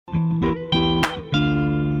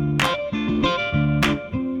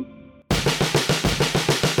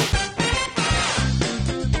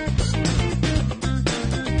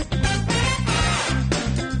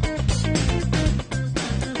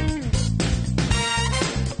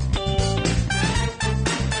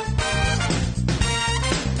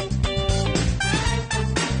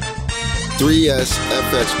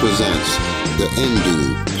3SFX presents the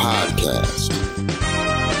Indu Podcast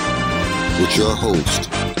with your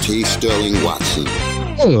host, T. Sterling Watson.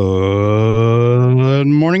 Good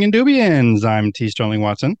morning, Indubians. I'm T. Sterling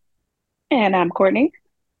Watson. And I'm Courtney.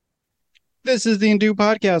 This is the Indu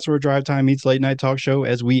Podcast, where drive time meets late night talk show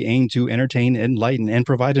as we aim to entertain, enlighten, and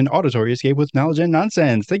provide an auditory escape with knowledge and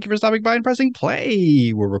nonsense. Thank you for stopping by and pressing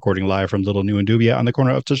play. We're recording live from Little New Indubia on the corner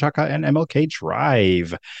of Tashaka and MLK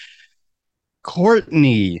Drive.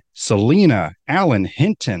 Courtney, Selena, Alan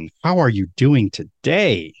Hinton, how are you doing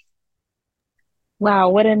today? Wow,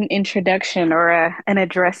 what an introduction or an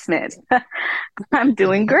addressment. I'm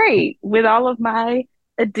doing great with all of my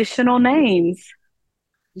additional names.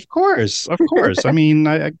 Of course, of course. I mean,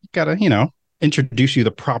 I gotta, introduce you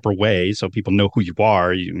the proper way so people know who you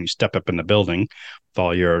are. You step up in the building with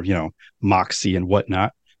all your, moxie and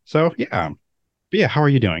whatnot. So yeah. But yeah, how are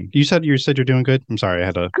you doing? You said you're doing good. I'm sorry, I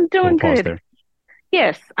had a I'm doing little pause good. there.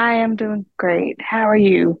 Yes, I am doing great. How are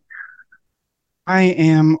you? I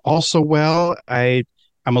am also well. I'm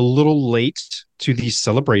a little late to the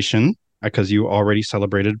celebration because you already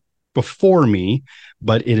celebrated before me,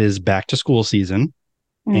 but it is back to school season.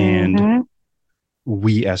 And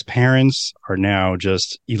we as parents are now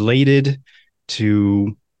just elated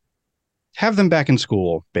to have them back in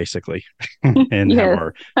school, basically, and have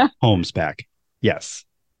our homes back. Yes.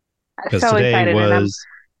 Because So today excited, and was...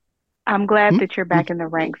 I'm glad that you're back in the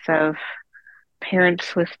ranks of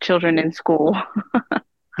parents with children in school.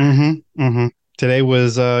 Today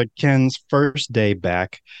was Ken's first day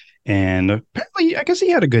back, and apparently, I guess he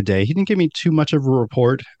had a good day. He didn't give me too much of a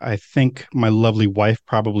report. I think my lovely wife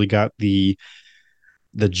probably got the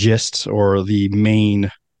gist or the main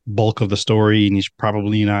bulk of the story, and he's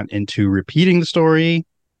probably not into repeating the story,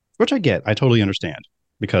 which I get. I totally understand,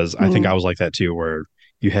 because I think I was like that too, where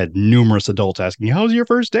you had numerous adults asking, "How's your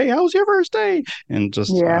first day? How's your first day?" And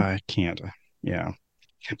just I can't. Yeah,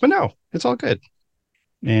 but no, it's all good.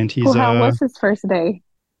 And he's Well, how was his first day?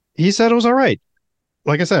 He said it was all right.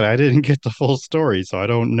 Like I said, I didn't get the full story, so I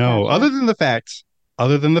don't know. Gotcha. Other than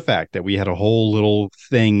the fact that we had a whole little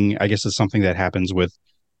thing, I guess it's something that happens with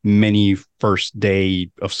many first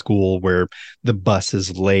day of school where the bus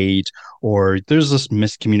is late or there's this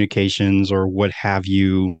miscommunications or what have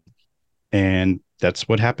you. And that's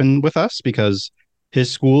what happened with us because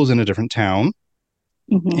his school is in a different town.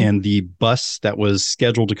 And the bus that was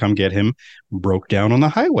scheduled to come get him broke down on the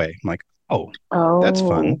highway. I'm like, oh, that's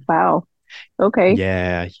fun. Wow.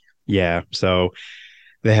 Okay. Yeah. So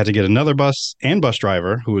they had to get another bus and bus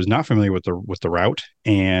driver who was not familiar with the route,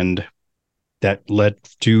 and that led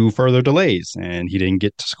to further delays. And he didn't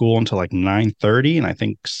get to school until like 9:30, and I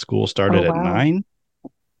think school started at 9.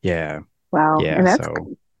 Yeah. Wow. Yeah. And that's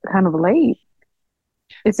kind of late.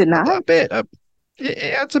 Is it not? A bit.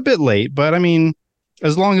 It's a bit late, but I mean,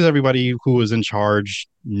 as long as everybody who was in charge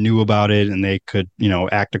knew about it and they could,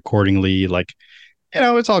 act accordingly, like,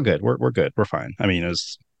 it's all good. We're good. We're fine. I mean, it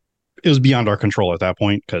was beyond our control at that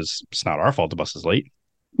point because it's not our fault the bus is late.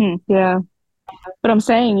 Yeah. But I'm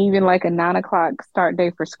saying even like a 9 o'clock start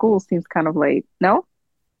day for school seems kind of late. No?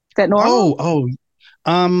 Is that normal?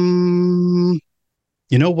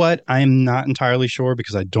 You know what? I'm not entirely sure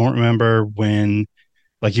because I don't remember when,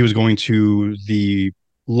 like, he was going to the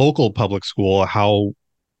local public school, how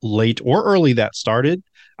late or early that started.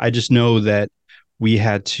 I just know that we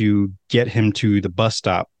had to get him to the bus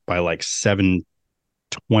stop by like 7:20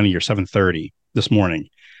 or 7:30 this morning,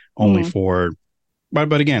 only for,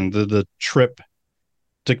 but again, the trip,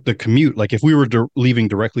 the commute, like if we were leaving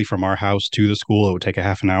directly from our house to the school, it would take a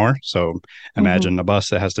half an hour. So imagine a bus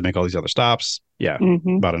that has to make all these other stops. Yeah.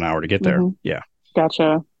 About an hour to get there. Yeah.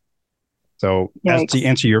 Gotcha. So as to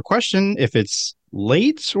answer your question, if it's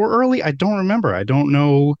late or early, I don't remember. I don't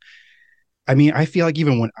know. I mean, I feel like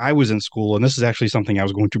even when I was in school, and this is actually something I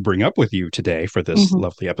was going to bring up with you today for this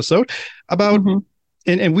lovely episode about,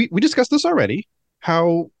 and we discussed this already,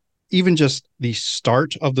 how even just the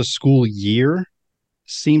start of the school year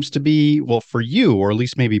seems to be, well, for you, or at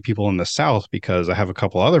least maybe people in the South, because I have a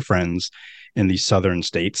couple other friends in the southern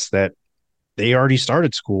states that they already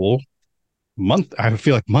started school I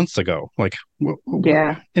feel like months ago, like in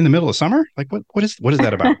the middle of summer. Like what is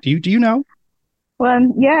that about? Do you know?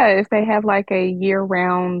 Well, yeah, if they have like a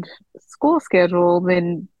year-round school schedule,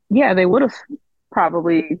 then yeah, they would have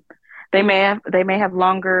probably they may have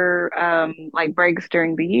longer like breaks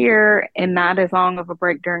during the year and not as long of a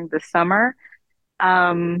break during the summer.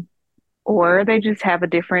 Um, or they just have a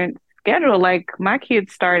different schedule. Like my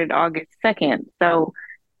kids started August 2nd, so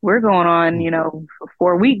we're going on,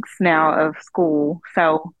 4 weeks now of school.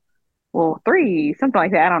 So well, 3, something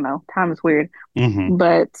like that. I don't know. Time is weird. Hmm.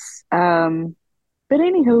 But um but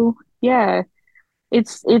anywho, yeah,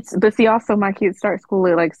 it's but see also my kids start school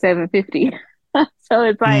at like 7:50. So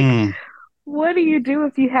it's like, Mm. what do you do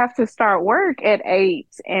if you have to start work at 8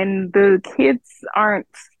 and the kids aren't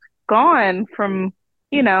gone from,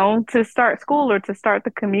 to start school or to start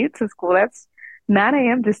the commute to school? That's 9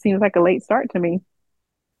 a.m. just seems like a late start to me.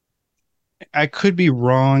 I could be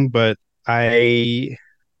wrong, but I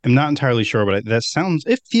am not entirely sure. But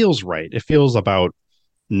it feels right. It feels about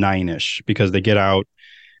 9-ish because they get out,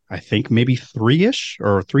 I think maybe 3-ish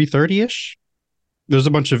or 3:30-ish. There's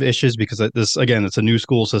a bunch of issues because this, again, it's a new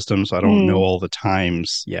school system, so I don't know Mm, all the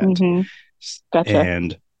times yet. mm-hmm. Gotcha.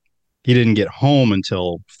 And he didn't get home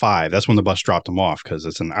until 5. That's when the bus dropped him off because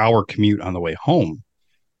it's an hour commute on the way home.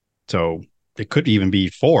 So it could even be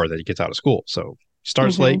 4 that he gets out of school. So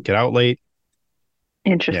starts Mm-hmm. late, get out late.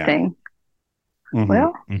 Yeah. Interesting. Hmm.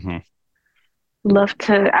 Well, Hmm. love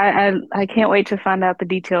to. I can't wait to find out the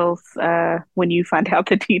details. When you find out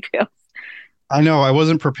the details. I know I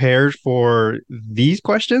wasn't prepared for these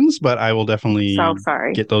questions, but I will So definitely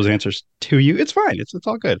sorry. get those answers to you. It's fine. It's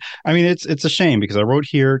all good. I mean, it's a shame because I wrote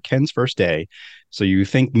here Ken's first day. So you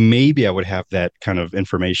think maybe I would have that kind of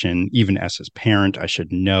information, even as his parent, I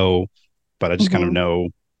should know, but I just kind of Hmm. know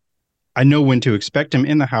I know when to expect him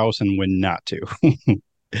in the house and when not to.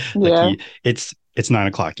 Like Yeah. it's 9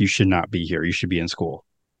 o'clock. You should not be here. You should be in school.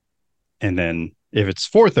 And then if it's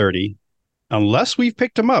 4:30, unless we've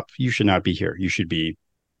picked him up, you should not be here. You should be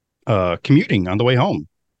commuting on the way home.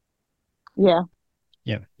 Yeah.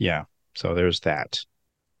 Yeah, yeah. So there's that.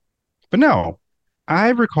 But no, I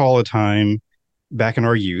recall a time back in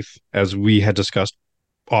our youth, as we had discussed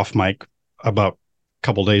off mic about a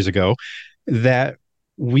couple days ago, that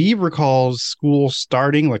we recall school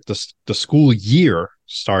starting, like the school year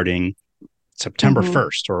starting September Hmm.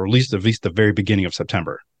 1st, or at least the very beginning of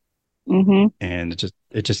September. Hmm. And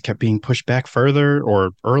it just kept being pushed back further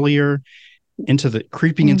or earlier into the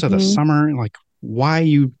creeping into the Hmm. summer. Like, why are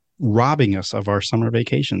you robbing us of our summer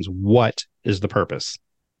vacations? What is the purpose?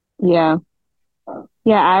 Yeah.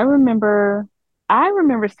 Yeah. I remember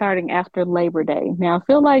starting after Labor Day. Now, I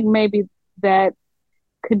feel like maybe that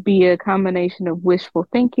could be a combination of wishful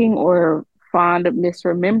thinking or fond of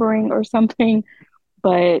misremembering or something.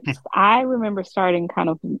 But I remember starting kind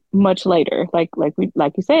of much later, like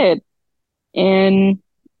you said. And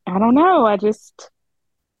I don't know,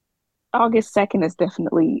 August 2nd is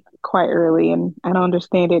definitely quite early and I don't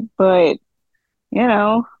understand it, but you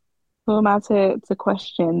know, who am I to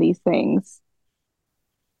question these things?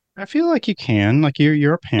 I feel like you can, like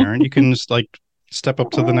you're a parent, you can just like step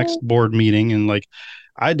up to the next I board meeting and like,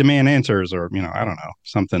 I demand answers, or I don't know,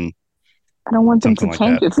 don't want them something to like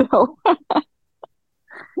change that. it, so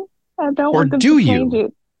I don't Or want them to do change you?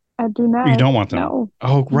 it. I do You not. don't want them. No,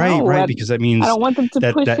 Oh, right, no, right, I because that I means don't want them to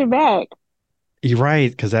push that it back. you're right,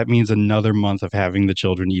 because that means another month of having the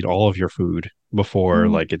children eat all of your food before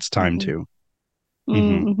Mm, like it's time hmm. to. Hmm.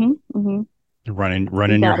 Mm-hmm. Mm-hmm. You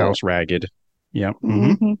Running your got it. house ragged. Yep.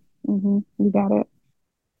 Hmm. Mm-hmm. Mm-hmm. You got it.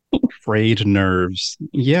 Frayed nerves.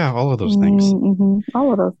 Yeah, all of those things. Mm-hmm.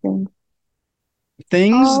 All of those things.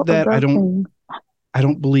 Things All of that those things. I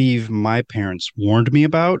don't believe my parents warned me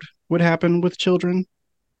about would happen with children.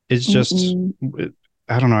 It's just Mm-mm.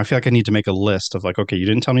 I don't know. I feel like I need to make a list of like, okay, you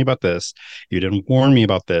didn't tell me about this. You didn't warn me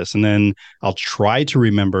about this. And then I'll try to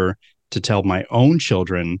remember to tell my own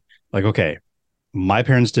children, like, okay, my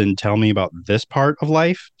parents didn't tell me about this part of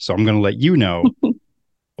life, so I'm going to let you know,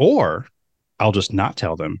 or I'll just not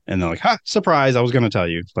tell them. And they're like, ha, surprise, I was going to tell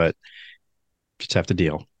you, but just have to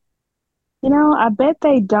deal. I bet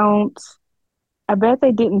they don't. I bet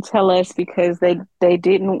they didn't tell us because they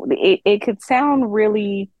didn't. It could sound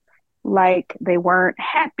really like they weren't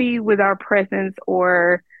happy with our presence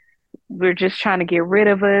or we're just trying to get rid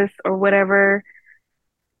of us or whatever.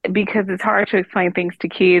 Because it's hard to explain things to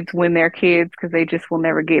kids when they're kids because they just will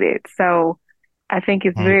never get it. So I think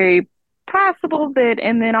it's Well, very possible that,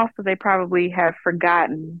 and then also they probably have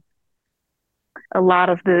forgotten a lot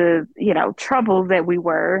of the, troubles that we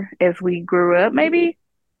were as we grew up, maybe.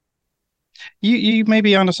 you may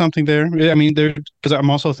be onto something there. I mean, there because I'm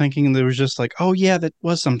also thinking there was just like, oh yeah, that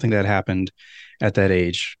was something that happened at that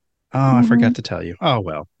age. Oh, I Hmm. forgot to tell you. Oh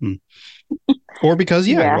well. Hmm. Or because,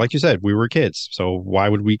 yeah, Yeah, like you said, we were kids. So why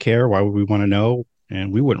would we care? Why would we want to know?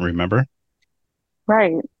 And we wouldn't remember.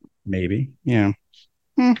 right. Maybe. Yeah.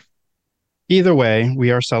 Hmm. Either way,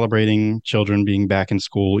 we are celebrating children being back in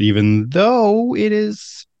school, even though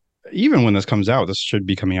even when this comes out, this should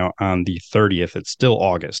be coming out on the 30th. It's still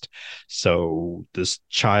August. So this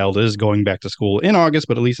child is going back to school in August,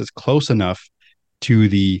 but at least it's close enough to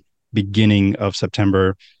the beginning of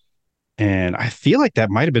September. And I feel like that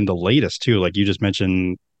might have been the latest too. Like you just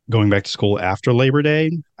mentioned, going back to school after Labor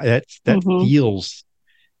Day. That Hmm.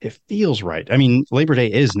 feels right. I mean, Labor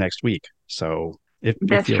Day is next week, so it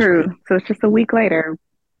That's feels right. true. So it's just a week later,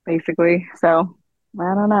 basically. So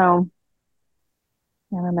I don't know.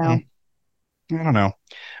 I don't Hmm, know. I don't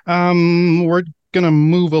know. We're gonna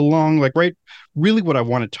move along. Like, right, really, what I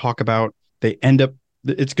want to talk about. They end up.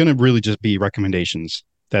 It's gonna really just be recommendations.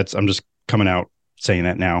 I'm just coming out saying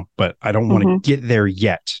that now, but I don't want to Hmm. get there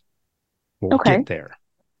yet. We'll Okay. get there.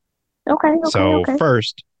 Okay. Okay. So Okay.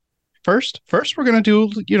 first, we're gonna do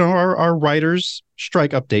our writers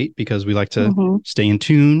strike update because we like to Hmm. stay in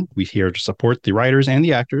tune. We're here to support the writers and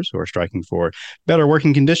the actors who are striking for better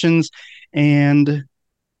working conditions and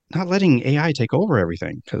not letting AI take over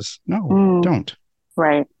everything. Because no, Mm, don't.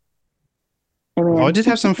 right. Although I Amen. did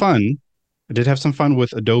have some fun. I did have some fun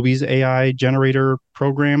with Adobe's AI generator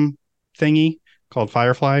program thingy called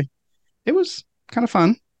Firefly. It was kind of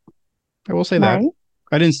fun. I will say that. Right.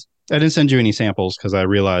 I didn't I didn't send you any samples because I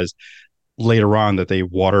realized later on that they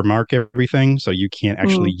watermark everything, so you can't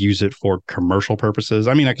actually Mm, use it for commercial purposes.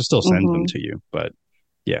 I mean, I can still send them hmm. to you,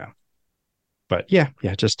 yeah,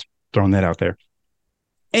 yeah, just throwing that out there.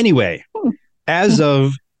 Anyway, as Mm.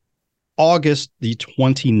 of August the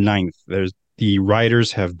 29th, the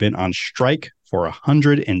writers have been on strike for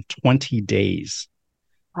 120 days.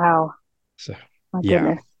 Wow. So, My yeah,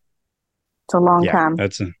 goodness. It's a long yeah, time.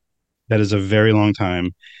 that is a very long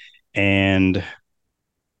time, and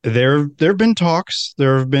there have been talks.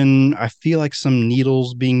 There have been, I feel like, some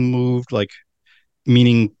needles being moved, like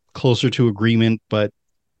meaning closer to agreement, but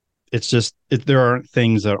there aren't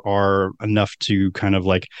things that are enough to kind of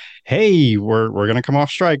like, hey, we're gonna come off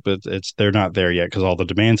strike, but they're not there yet because all the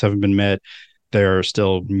demands haven't been met. They're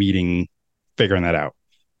still figuring that out.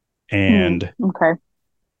 Mm, And okay.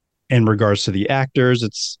 in regards to the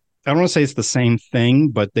actors, I don't want to say it's the same thing,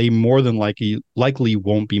 but they more than likely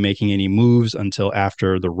won't be making any moves until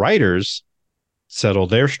after the writers settle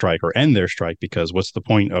their strike or end their strike, because what's the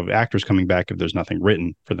point of actors coming back if there's nothing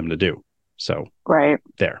written for them to do? So Right.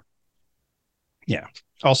 there. Yeah.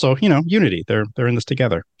 Also, unity. They're in this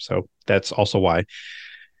together. So that's also why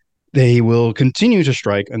they will continue to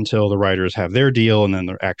strike until the writers have their deal and then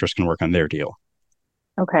the actors can work on their deal.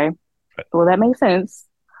 Okay. But Well, that makes sense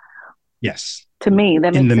yes. to me.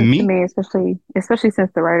 That In makes the sense to meat, me, especially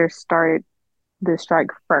since the writers started the strike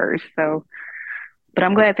first. So, but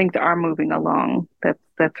I'm glad things are moving along.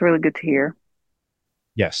 That's really good to hear.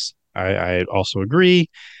 yes. I also agree.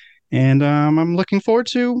 And I'm looking forward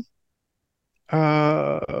to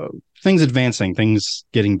uh things advancing, things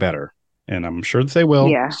getting better. And I'm sure that they will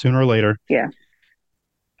Yeah. sooner or later. Yeah.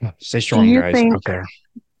 Stay Do strong, you guys, think out there.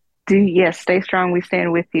 yes, stay strong, we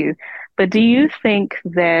stand with you. But do you think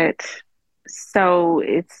that so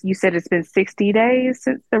it's you said it's been 60 days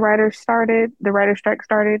since the writer strike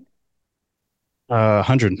started?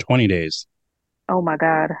 120 days, Oh my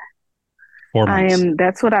God. 4 months.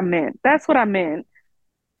 That's what I meant. That's what I meant.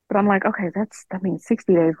 But I'm like, okay, that means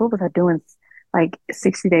 60 days. What was I doing like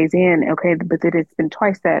 60 days in? Okay, but then it's been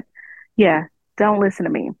twice that. Yeah, don't listen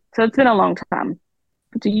to me. So it's been a long time.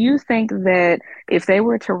 Do you think that if they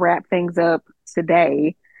were to wrap things up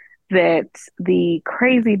today, that the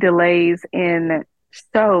crazy delays in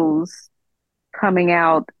shows coming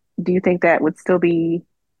out, do you think that would still be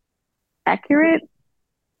accurate?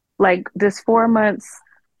 Like, does 4 months,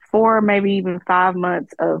 maybe even 5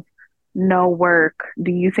 months of no work,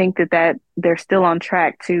 do you think that they're still on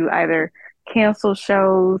track to either cancel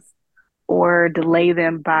shows or delay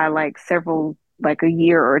them by like like a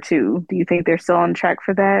year or two? Do you think they're still on track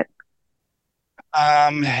for that?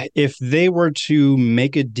 If they were to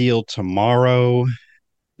make a deal tomorrow,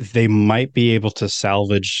 they might be able to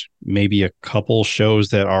salvage maybe a couple shows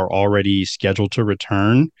that are already scheduled to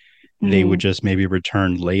return. They would Mm, just maybe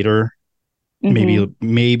return later, hmm.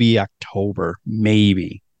 maybe October,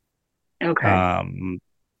 maybe. Okay. Um,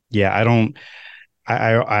 yeah, I don't.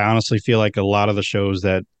 I honestly feel like a lot of the shows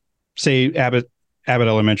that, say, Abbott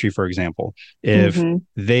Elementary, for example, if Hmm.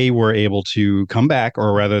 they were able to come back,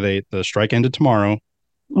 or rather, the strike ended tomorrow,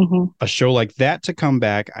 Hmm. a show like that to come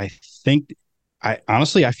back, think I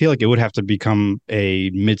honestly I feel like it would have to become a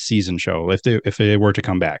mid-season show if they were to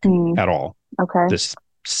come back Mm, at all okay. this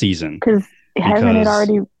season. Because hasn't it Because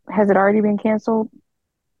already has it already been canceled?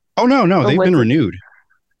 oh no, Or they've was been it? renewed.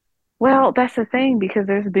 Well, that's the thing because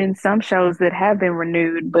there's been some shows that have been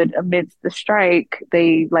renewed, but amidst the strike,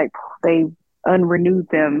 they unrenewed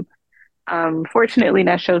them. Fortunately,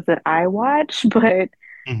 not shows that I watch, but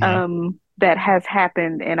Hmm. that has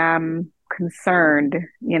happened, and I'm concerned.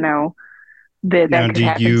 Now, that could do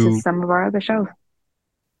happen to you, some of our other shows.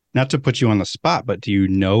 not to put you on the spot, but do you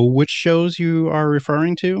know which shows you are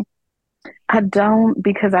referring to? I don't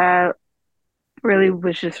because I really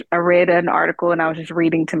was just I read an article and I was just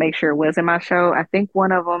reading to make sure it wasn't my show. I think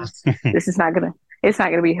one of them, this is not gonna it's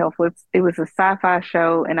not gonna be helpful. It was a sci-fi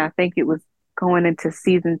show and I think it was going into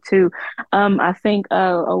season two. I think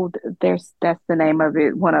there's that's the name of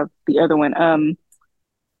it. One of the other one.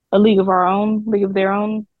 A League of Our Own, League of Their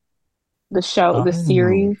Own, the Oh,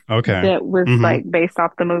 series okay. that was Hmm. like based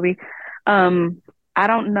off the movie. Um, I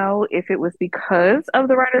don't know if it was because of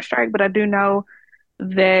the writer's strike, but I do know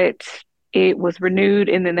that it was renewed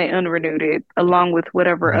and then they unrenewed it along with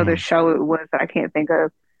whatever other Mm. show it was that I can't think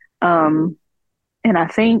of. Um, and I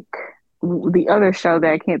think the other show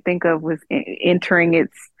that I can't think of was entering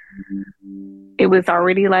it was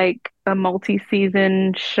already like a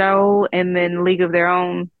multi-season show, and then League of Our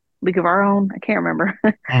Own, I can't remember.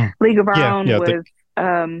 Mm. League of Our Yeah, Own yeah. was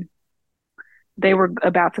they were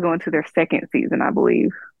about to go into their second season, I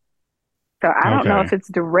believe. So I don't know Okay. if it's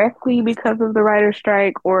directly because of the writer's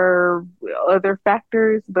strike or other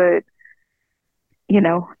factors, but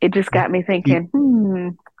it just got me Mm, thinking,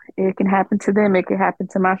 it can happen to them, it can happen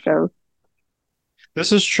to my shows.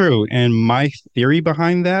 this is true. And my theory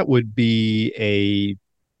behind that would be a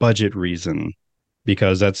budget reason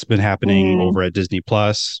because that's been happening Mm, over at Disney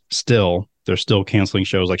Plus. Still, they're still canceling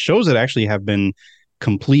shows, like shows that actually have been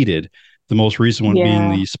completed. The most recent one being yeah.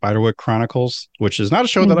 the Spiderwick Chronicles, which is not a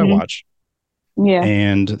show that I Hmm. watch. Yeah.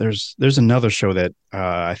 And there's another show that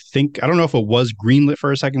I think I don't know if it was greenlit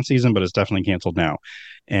for a second season, but it's definitely canceled now.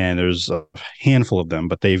 And there's a handful of them,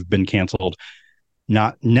 but they've been canceled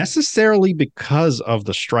not necessarily because of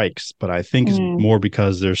the strikes, but I think is Mm, more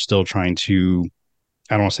because they're still trying to,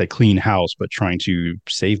 I don't want to say clean house, but trying to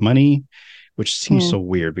save money, which seems mm, so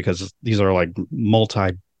weird because these are like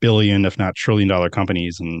multi-billion, if not trillion-dollar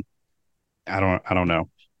companies, and I don't know.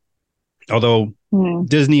 Although mm.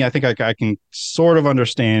 Disney, I think I can sort of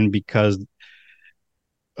understand because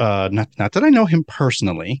not that I know him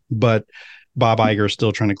personally, but Bob Iger is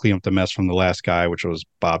still trying to clean up the mess from the last guy, which was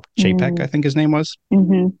Bob Chapek, I Mm, think his name was,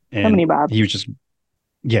 hmm. So and many Bobs. he was just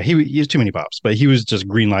yeah, he has too many Bobs, but he was just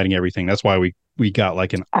greenlighting everything. That's why we got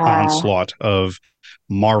like an Ah, onslaught of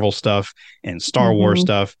Marvel stuff and Star Wars hmm,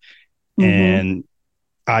 stuff, hmm. and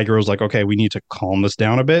Iger was like, okay, we need to calm this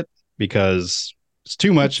down a bit because it's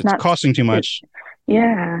too much. It's It's not, costing too it, much.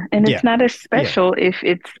 yeah, and it's Yeah, not as yeah, special if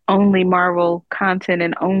it's only Marvel content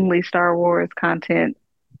and only Star Wars content.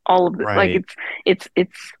 All of it, like right.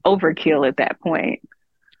 it's overkill at that point.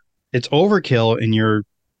 It's overkill and you're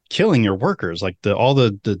killing your workers like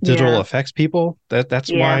the digital Yeah, effects people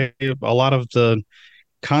that's yeah, why a lot of the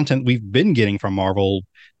content we've been getting from Marvel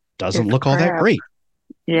doesn't it's look all that crap. great.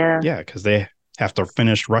 Yeah, Yeah, because they have to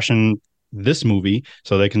finish rushing this movie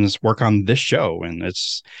so they can just work on this show and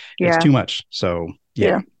it's yeah, too much, so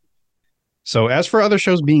yeah. yeah. So as for other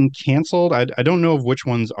shows being canceled, I don't know of which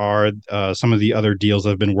ones are. Some of the other deals that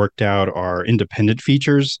have been worked out are independent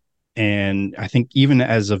features, and I think even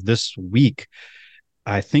as of this week,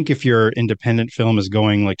 I think if your independent film is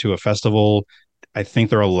going like to a festival, I think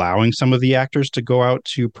they're allowing some of the actors to go out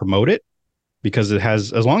to promote it because it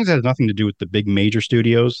has, as long as it has nothing to do with the big major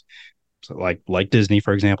studios, so like Disney,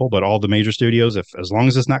 for example, but all the major studios, if as long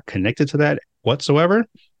as it's not connected to that whatsoever,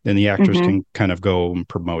 then the actors Hmm. can kind of go and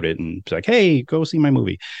promote it and be like, hey, go see my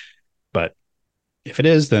movie. But if it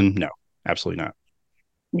is, then no, absolutely not.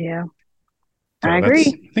 Yeah, I So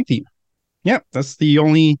that's agree. I think the yeah, that's the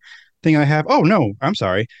only thing I have. Oh no, I'm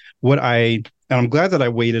sorry. What I and I'm glad that I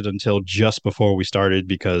waited until just before we started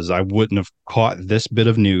because I wouldn't have caught this bit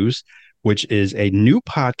of news, which is a new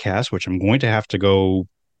podcast, which I'm going to have to go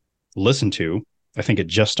listen to. I think it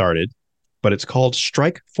just started, but it's called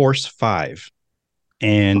Strike Force 5.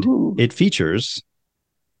 And Ooh. it features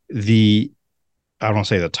the, I don't want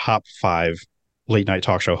to say the top five late night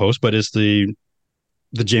talk show hosts, but it's the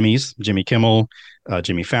Jimmys, Jimmy Kimmel,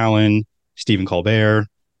 Jimmy Fallon, Stephen Colbert,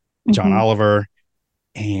 John Hmm. Oliver,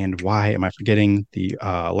 and why am I forgetting the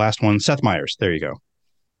last one? Seth Meyers. There you go.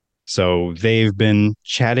 So they've been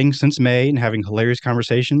chatting since May and having hilarious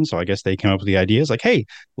conversations. So I guess they came up with the ideas like, hey,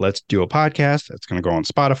 let's do a podcast that's going to go on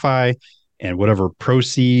Spotify. And whatever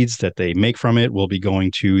proceeds that they make from it will be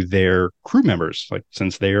going to their crew members, like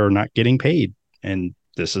since they are not getting paid. And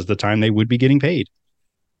this is the time they would be getting paid.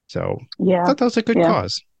 So I Yeah, thought that was a good yeah.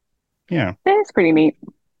 cause. Yeah. It's pretty neat.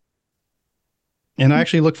 And I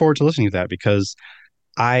actually look forward to listening to that because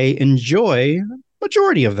I enjoy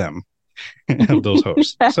majority of them of those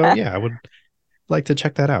hosts. So yeah, I would like to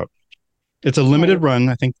check that out. It's a limited Nice. run.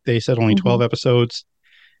 I think they said only 12 Hmm. episodes.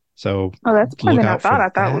 Oh, So that's more look than I out for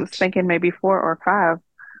thought. I was that. thinking maybe 4 or 5.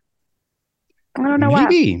 I don't know why.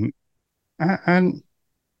 Maybe. I I don't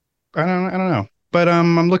know. But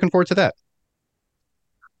I'm looking forward to that.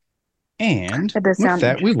 And That does with sound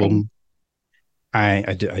that, we interesting. will.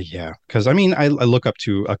 Yeah, because I mean, I look up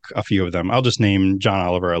to a few of them. I'll just name John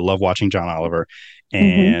Oliver. I love watching John Oliver, Hmm.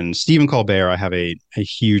 and Stephen Colbert. I have a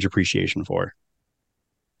huge appreciation for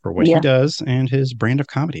what he Yeah, does and his brand of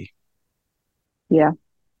comedy. yeah.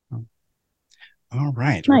 All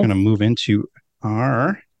right, we're Nice. gonna move into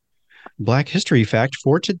our Black History fact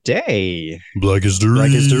for today. Black History.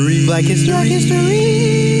 Black History. Black History. Black History.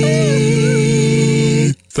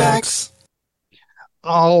 Facts.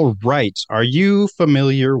 All right. Are you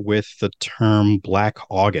familiar with the term Black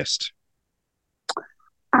August?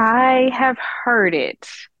 I have heard it,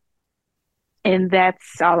 and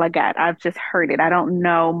that's all I got. I've just heard it. I don't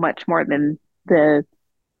know much more than the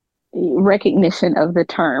recognition of the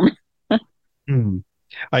term. Hmm.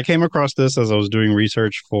 I came across this as I was doing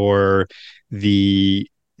research for the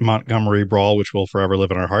Montgomery Brawl, which will forever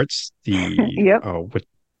live in our hearts. The Yep. with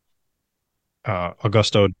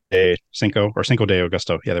Augusto de Cinco or Cinco de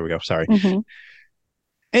Augusto. Yeah, there we go. Sorry. Hmm.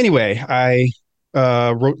 Anyway, I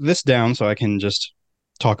wrote this down so I can just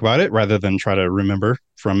talk about it rather than try to remember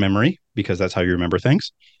from memory because that's how you remember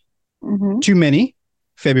things. Hmm. Too many.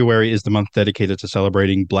 February is the month dedicated to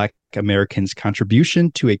celebrating Black Americans'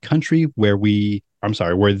 contribution to a country where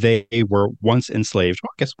they were once enslaved.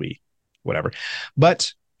 Well, I guess whatever.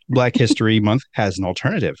 But Black History Month has an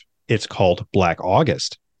alternative. It's called Black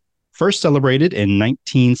August. First celebrated in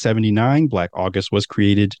 1979, Black August was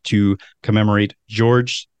created to commemorate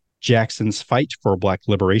George Jackson's fight for Black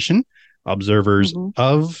liberation. Observers Hmm.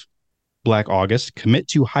 of Black August commit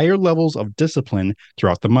to higher levels of discipline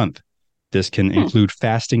throughout the month. This can Hmm. include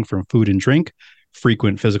fasting from food and drink,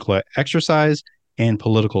 frequent physical exercise, and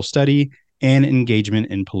political study, and engagement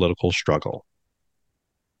in political struggle.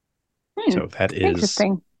 Hmm. So that is,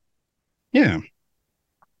 Interesting. yeah,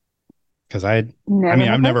 because I Never mean, I've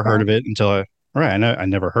have heard never heard that. of it until I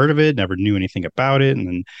never heard of it, never knew anything about it, and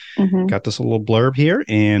then Hmm. got this little blurb here,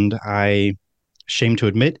 and shame to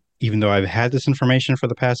admit, even though I've had this information for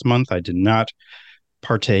the past month, I did not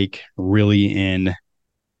partake really in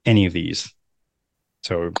any of these.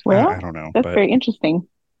 So I Well, don't know, that's but very interesting.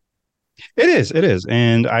 it is,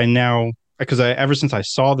 and I now because I ever since I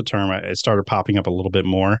saw the term, it started popping up a little bit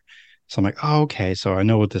more. So I'm like, oh, okay, so I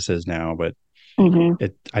know what this is now, but Hmm.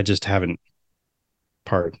 I just haven't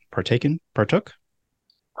partook, partooken.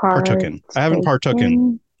 I haven't partooken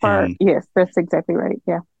Partaken part. in Yes, that's exactly right.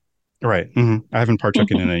 Yeah. right. I haven't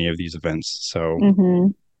partooken in any of these events. So, Hmm.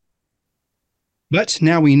 but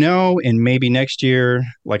now we know, and maybe next year,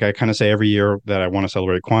 like I kind of say every year that I want to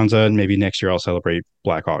celebrate Kwanzaa, and maybe next year I'll celebrate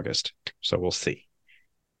Black August. So we'll see.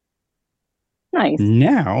 Nice.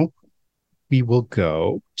 Now we will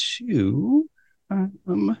go to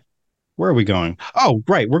where are we going? Oh,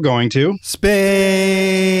 right, we're going to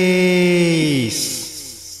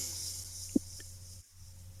Space.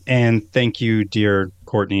 and thank you, dear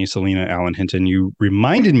Courtney, Selena, Alan Hinton. You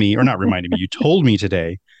reminded me, or not reminded me, you told me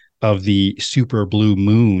today of the super blue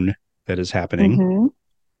moon that is happening,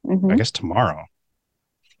 Hmm. I Hmm. guess tomorrow.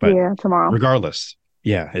 But Yeah, tomorrow. regardless,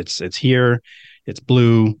 yeah, it's here, it's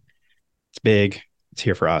blue, it's big, it's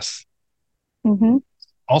here for us. Hmm.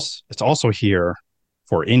 Also, it's also here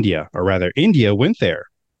for India, or rather, India went there.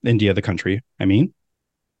 India, the country, I mean,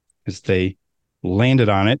 because they landed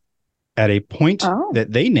on it at a point Oh.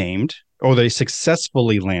 that they named, or they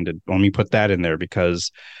successfully landed. Let me put that in there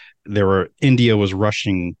because India was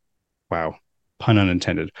rushing, wow, pun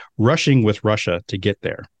unintended, rushing with Russia to get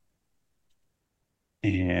there.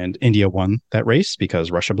 And India won that race because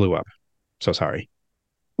Russia blew up. So sorry.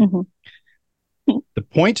 Hmm. The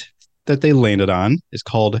point that they landed on is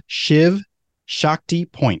called Shiv Shakti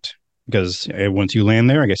Point because once you land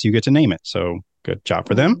there, I guess you get to name it. So good job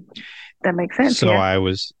for them. That makes sense. So Yeah. I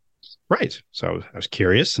was right. So I was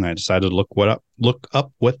curious and I decided to look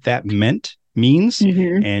up what that means.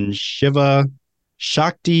 Hmm. And Shiva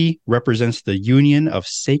Shakti represents the union of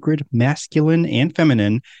sacred masculine and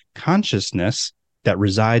feminine consciousness that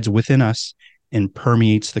resides within us and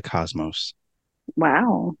permeates the cosmos.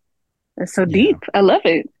 Wow. That's so Yeah. deep. I love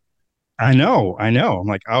it. I know. I'm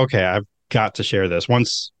like, okay, I've got to share this.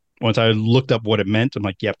 Once I looked up what it meant, I'm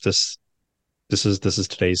like, yep, this is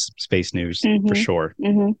today's space news for Hmm. sure.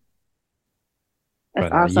 Hmm.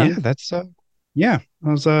 That's But yeah, awesome. that's yeah, I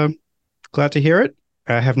was glad to hear it.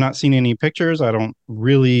 I have not seen any pictures. I don't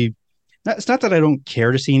really. It's not that I don't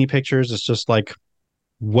care to see any pictures. It's just like,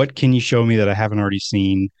 what can you show me that I haven't already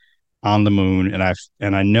seen on the moon?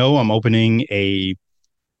 And I know I'm opening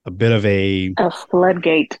a bit of a A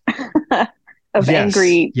floodgate of yes,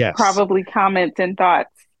 angry, yes. probably comments and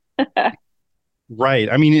thoughts.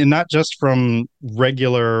 Right. I mean, and not just from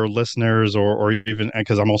regular listeners or even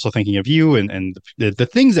because I'm also thinking of you and the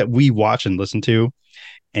things that we watch and listen to.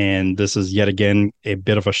 And this is yet again a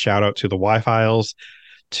bit of a shout out to the Y-Files,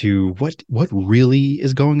 to what really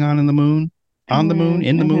is going on in the moon, on the moon,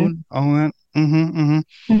 in the Mm-hmm. moon, all that.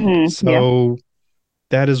 Yeah. So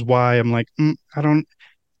that is why I'm like, I don't.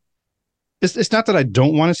 It's not that I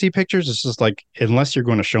don't want to see pictures. It's just like unless you're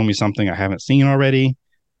going to show me something I haven't seen already,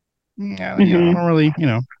 yeah, I hmm don't really,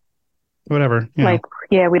 whatever, Like,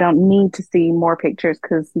 yeah, we don't need to see more pictures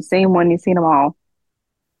because you've seen one, you've seen them all.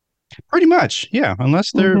 Pretty much, yeah.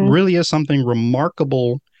 Unless there hmm really is something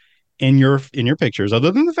remarkable in your pictures,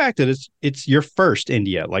 other than the fact that it's your first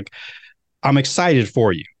India. Like I'm excited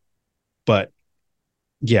for you, but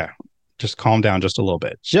yeah, just calm down just a little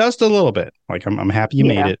bit, just a little bit. Like I'm happy you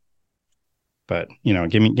made Yeah. it, but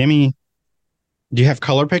give me. Do you have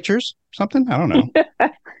color pictures? Something I don't know.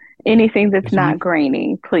 Anything that's Is there not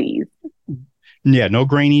grainy, please. Yeah, no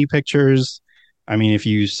grainy pictures. I mean, if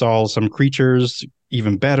you saw some creatures,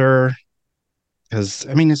 even better. Because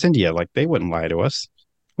I mean, it's India. Like they wouldn't lie to us,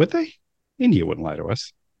 would they? India wouldn't lie to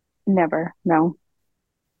us. Never. No.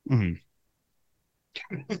 Mhm.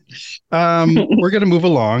 We're gonna move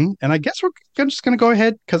along, and I guess we're just gonna go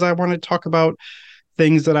ahead because I want to talk about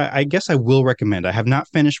things that I guess I will recommend. I have not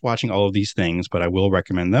finished watching all of these things, but I will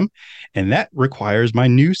recommend them, and that requires my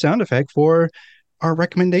new sound effect for our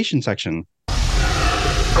recommendation section.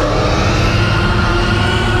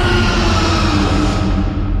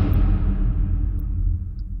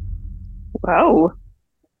 Whoa.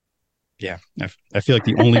 Yeah, I feel like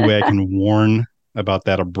the only way I can warn about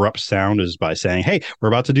that abrupt sound is by saying, "Hey, we're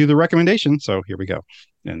about to do the recommendation, so here we go,"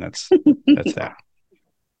 and that's that.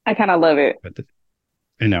 I kind of love it. But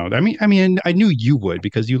I mean, I knew you would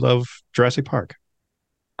because you love Jurassic Park.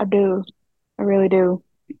 I do. I really do.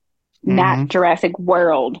 hmm Not Jurassic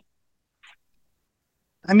World.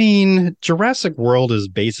 I mean, Jurassic World is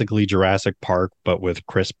basically Jurassic Park, but with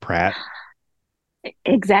Chris Pratt.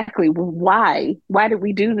 Exactly. Why? Why did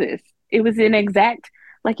we do this? It was an exact,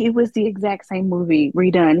 like it was the exact same movie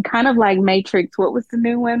redone. Kind of like Matrix. What was the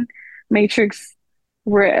new one? Matrix.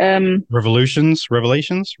 Where Revelations.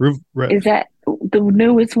 is that the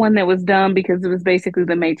newest one that was done because it was basically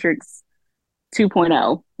the Matrix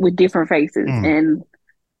 2.0 with different faces Mm. and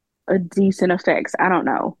a decent effects. I don't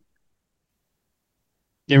know.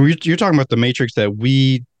 Yeah, you're talking about the Matrix that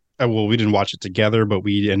we didn't watch it together, but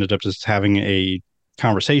we ended up just having a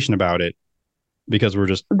conversation about it because we're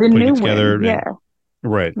just The putting new it one, together and yeah.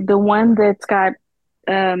 right. The one that's got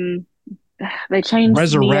um they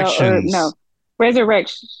changed Neo or no Resurrections.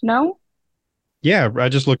 Resurrection. No? Yeah, I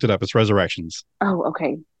just looked it up. It's Resurrections. Oh,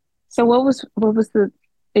 okay. So what was the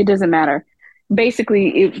it doesn't matter.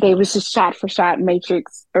 Basically they was just shot for shot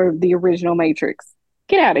Matrix or the original Matrix.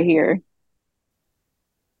 Get out of here.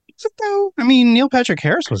 Is it though? I mean, Neil Patrick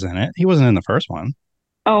Harris was in it. He wasn't in the first one.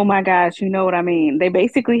 Oh my gosh, you know what I mean. They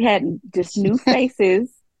basically had just new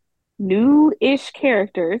faces, new-ish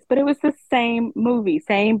characters, but it was the same movie,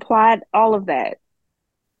 same plot, all of that.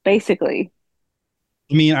 Basically.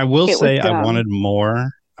 I mean, I will It was say I dumb. wanted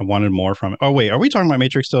more. I wanted more from it. Oh wait, are we talking about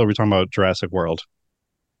Matrix still? Or are we talking about Jurassic World?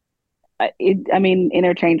 I mean,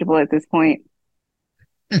 interchangeable at this point.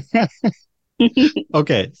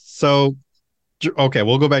 Okay, so okay,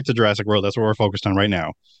 we'll go back to Jurassic World. That's what we're focused on right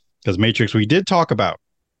now. Because Matrix we did talk about.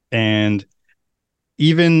 And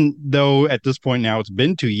even though at this point now it's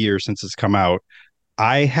been 2 years since it's come out,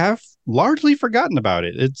 I have largely forgotten about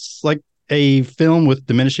it. It's like a film with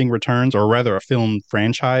diminishing returns, or rather a film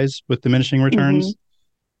franchise with diminishing hmm returns.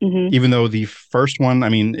 hmm Even though the first one, I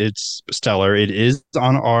mean, it's stellar. It is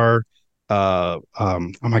on our oh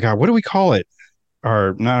my God, what do we call it?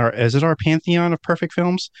 Our not our is it our pantheon of perfect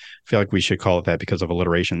films? I feel like we should call it that because of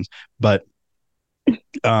alliterations. But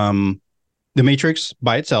um The Matrix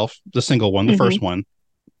by itself, the single one, the hmm first one,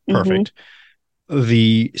 hmm perfect.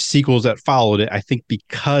 The sequels that followed it, I think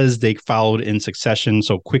because they followed in succession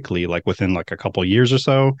so quickly, like within like a couple of years or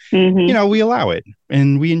so, hmm we allow it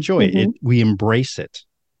and we enjoy it. hmm We embrace it.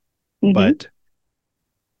 hmm But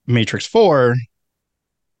Matrix 4,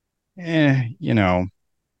 eh, you know,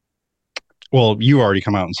 well, you already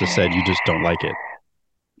come out and just said you just don't like it.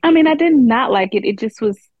 I mean, I did not like it.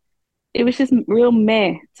 It was just real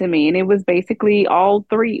meh to me. And it was basically all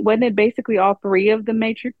three, wasn't it basically all three of the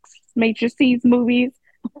Matrices movies,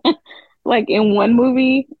 like in one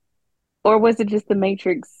movie? Or was it just the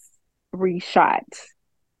Matrix reshot?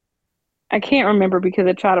 I can't remember because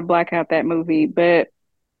I try to black out that movie, but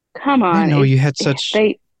come I didn't on, know you it's had such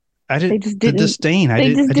they. I They didn't just the didn't. disdain. They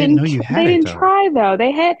just I didn't know didn't. you They had it didn't though. try though.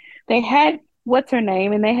 They had what's her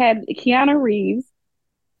name, and they had Keanu Reeves.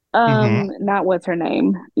 Hmm. Not what's her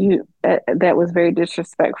name. You that was very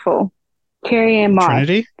disrespectful. Carrie Ann Moss.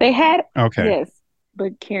 Trinity? They had Okay. yes,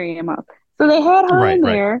 but Carrie Ann Moss. So they had her Right, in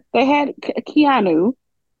right. there. They had Keanu.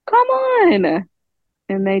 Come on,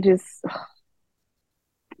 and they just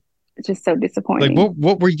it's just so Like disappointing.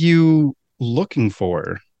 what were you looking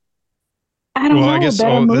for? I don't Well, I know, a guess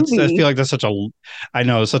better that's I feel movie, like that's such a I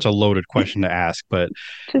know it's such a loaded question to ask, but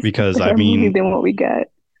just a because I better movie mean, than what we got.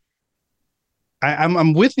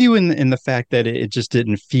 I'm with you in the fact that it just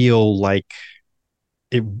didn't feel like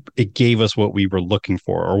it it gave us what we were looking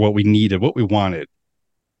for or what we needed, what we wanted.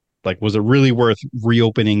 Like, was it really worth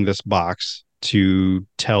reopening this box to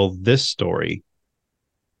tell this story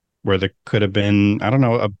where there could have been, I don't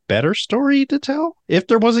know, a better story to tell? If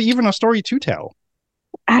there wasn't even a story to tell.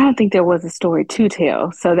 I don't think there was a story to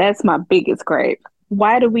tell. So that's my biggest gripe.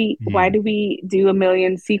 Why Hmm. do we do a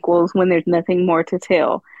million sequels when there's nothing more to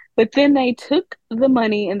tell? But then they took the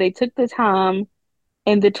money and they took the time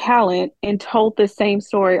and the talent and told the same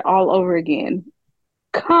story all over again.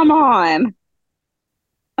 Come on.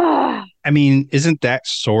 Ugh, I mean, isn't that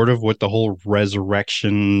sort of what the whole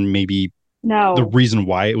resurrection, maybe the no, reason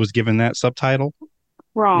why it was given that subtitle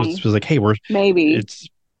wrong. was like, hey, Maybe. it's,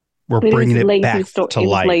 we're But it was bringing it lazy back story. to It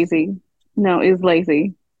was life. lazy. No, it was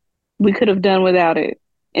lazy. We could have done without it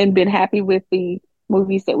and been happy with the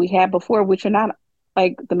movies that we had before, which are not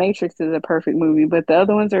like The Matrix is a perfect movie, but the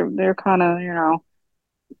other ones are they're kind of,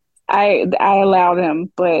 I allow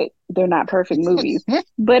them, but they're not perfect movies.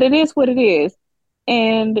 But it is what it is.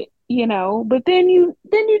 And but then you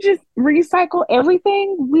just recycle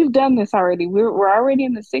everything. We've done this already. We're already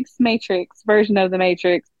in the sixth Matrix version of the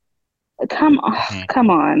Matrix. Come on, Mhm. come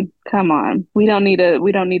on, come on. We don't need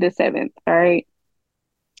a seventh, all right?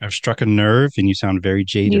 I've struck a nerve and you sound very You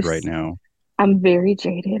jaded right now. I'm very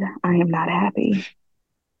jaded. I am not happy.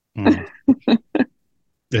 Mm.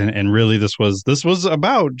 And really this was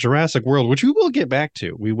about Jurassic World, which we will get back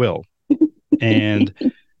to. We will. And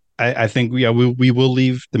I think we will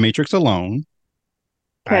leave the Matrix alone.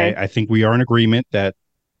 Okay, I think we are in agreement that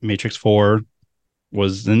Matrix 4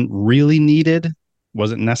 wasn't really needed,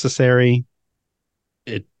 wasn't necessary.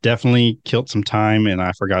 It definitely killed some time and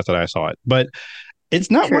I forgot that I saw it. But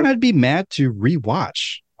it's not one true. I'd be mad to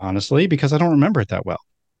rewatch, honestly, because I don't remember it that well.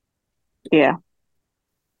 Yeah,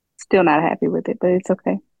 still not happy with it, but it's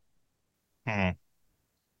okay. Hmm.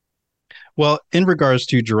 Well, in regards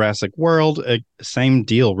to Jurassic World, same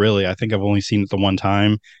deal, really. I think I've only seen it the one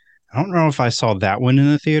time. I don't know if I saw that one in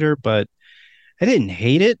the theater, but I didn't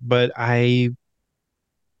hate it, but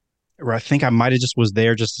or I think I might have just was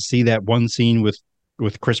there just to see that one scene with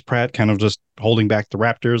Chris Pratt kind of just holding back the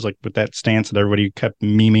Raptors, like with that stance that everybody kept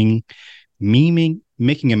making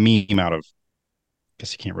a meme out of.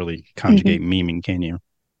 Guess you can't really Mm-hmm. conjugate memeing, can you?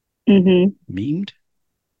 Mm-hmm. Memed?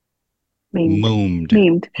 Memed. Moomed.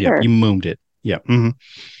 Memed. Yep, you Sure. moomed it. Yep.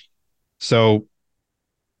 So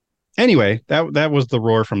anyway, that was the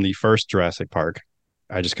roar from the first Jurassic Park.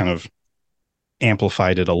 I just kind of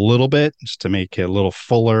amplified it a little bit just to make it a little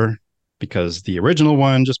fuller because the original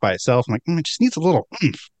one just by itself, I'm like, it just needs a little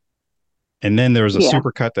oomph. And then there was a Yeah.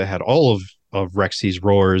 supercut that had all of Rexy's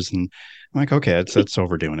roars, and I'm like, okay, that's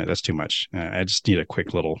overdoing it. That's too much. I just need a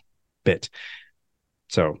quick little bit.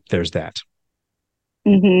 So there's that.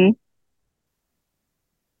 Mm-hmm.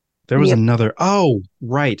 There was Yep. another. Oh,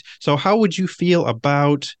 right. So how would you feel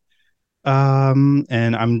about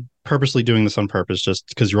and I'm purposely doing this on purpose just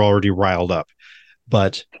because you're already riled up.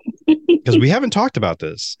 But because we haven't talked about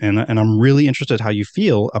this, and I'm really interested how you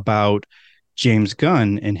feel about James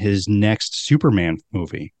Gunn and his next Superman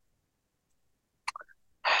movie.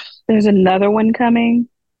 There's another one coming.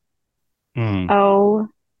 Mm. Oh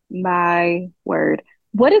my word.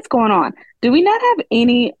 What is going on? Do we not have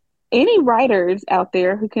any writers out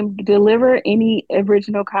there who can deliver any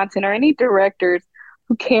original content or any directors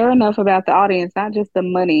who care enough about the audience, not just the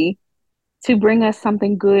money, to bring us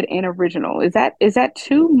something good and original? Is that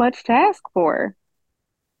too much to ask for?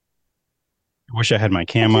 I wish I had my I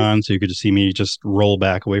cam just on so you could just see me just roll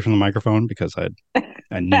back away from the microphone because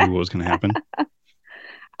I knew what was going to happen.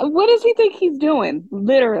 what does he think he's doing?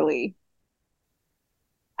 Literally.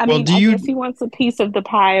 I Well, mean, do I you? guess he wants a piece of the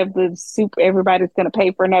pie of the soup. Everybody's going to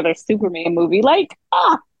pay for another Superman movie. Like,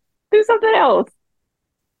 do something else.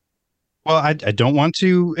 Well, I don't want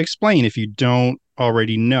to explain if you don't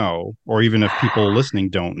already know, or even if people listening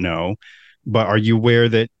don't know. But are you aware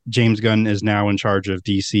that James Gunn is now in charge of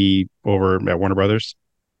DC over at Warner Brothers?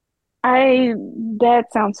 I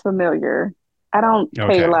That sounds familiar. I don't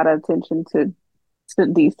pay a Okay. lot of attention to to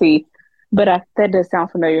DC. But that does sound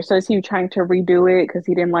familiar. So is he trying to redo it because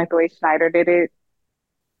he didn't like the way Snyder did it?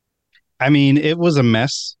 I mean, it was a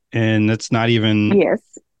mess, and it's not even Yes.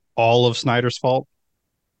 all of Snyder's fault.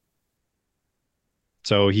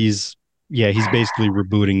 So he's basically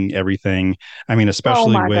rebooting everything. I mean, Oh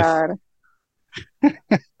especially my with God.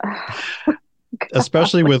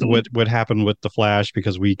 especially with Golly. what happened with the Flash,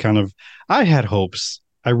 because I had hopes,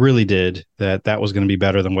 I really did, that was going to be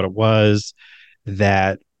better than what it was,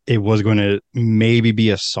 that it was going to maybe be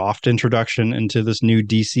a soft introduction into this new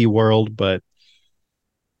DC world, but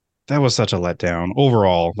that was such a letdown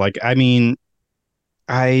overall. Like, I mean,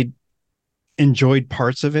 I enjoyed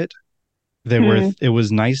parts of it. It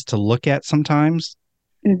was nice to look at sometimes,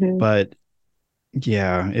 Mm-hmm. but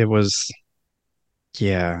yeah,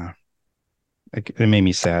 yeah, it made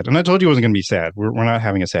me sad. And I told you I wasn't going to be sad. We're not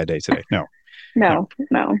having a sad day today. No, no,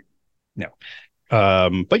 No. no.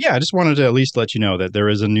 But yeah, I just wanted to at least let you know that there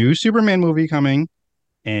is a new Superman movie coming,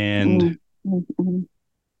 and Mm-hmm.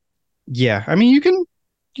 yeah, I mean, you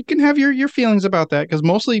can have your feelings about that, because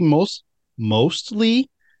mostly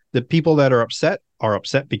the people that are upset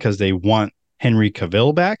because they want Henry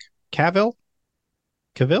Cavill back. Cavill.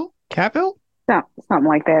 Something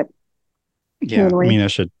like that. Yeah, I Henry. mean, I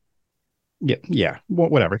should. Yeah,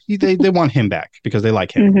 whatever. They want him back because they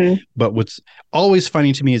like him. Mm-hmm. But what's always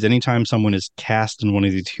funny to me is anytime someone is cast in one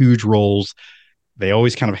of these huge roles, they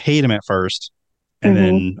always kind of hate him at first, and Mm-hmm.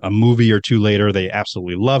 then a movie or two later, they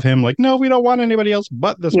absolutely love him. Like, no, we don't want anybody else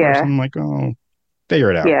but this Yeah. person. I'm like, oh,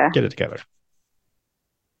 figure it out, Yeah. get it together.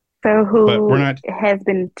 So But we're who not. has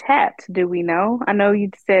been tapped? Do we know? I know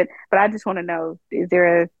you said, but I just want to know, is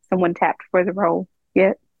there someone tapped for the role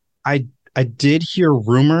yet? I did hear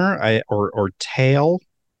rumor, or tale,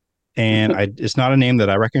 and it's not a name that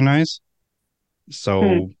I recognize. So,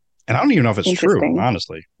 and I don't even know if it's true, Interesting.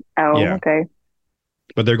 honestly. Oh, Yeah. okay.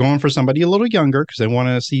 But they're going for somebody a little younger because they want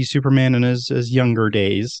to see Superman in his younger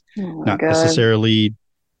days, Oh my not God. necessarily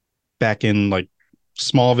back in like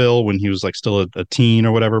Smallville when he was like still a teen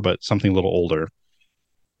or whatever, but something a little older.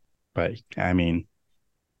 But I mean,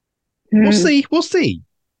 we'll see. We'll see.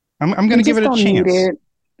 I'm going to You give just it a don't need chance. it.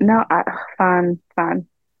 No, fine.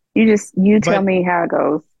 You tell But me how it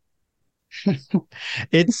goes.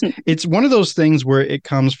 it's one of those things where it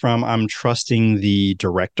comes from I'm trusting the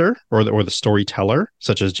director or the storyteller,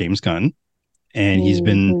 such as James Gunn, and he's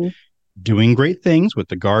been Mm-hmm. doing great things with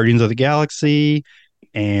the Guardians of the Galaxy,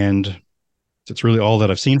 and it's really all that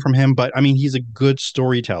I've seen from him. But I mean, he's a good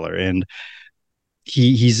storyteller, and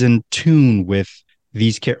he's in tune with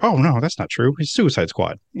these characters. Oh no, that's not true. He's Suicide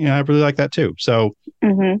Squad. Yeah, I really like that too. So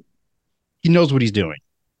Mm-hmm. he knows what he's doing.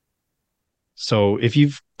 So if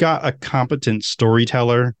you've got a competent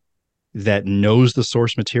storyteller that knows the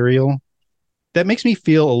source material, that makes me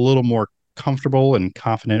feel a little more comfortable and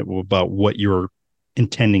confident about what you're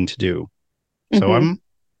intending to do. So Mm-hmm.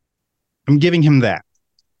 I'm giving him that.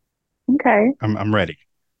 Okay. I'm ready.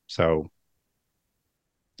 So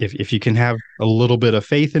if you can have a little bit of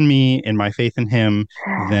faith in me and my faith in him,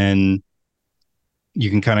 then you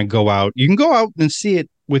can kind of go out. You can go out and see it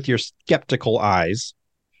with your skeptical eyes,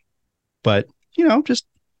 but just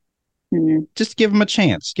Mhm. give him a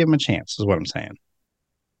chance. Give him a chance is what I'm saying.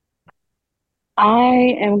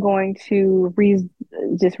 I am going to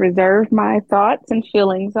just reserve my thoughts and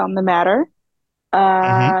feelings on the matter,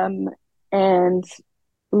 Mm-hmm. and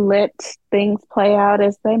let things play out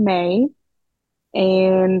as they may,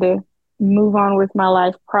 and move on with my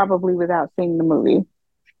life, probably without seeing the movie.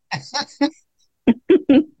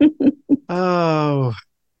 Oh,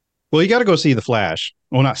 well, you got to go see The Flash.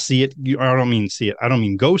 Well, not see it. I don't mean see it. I don't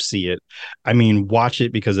mean go see it. I mean watch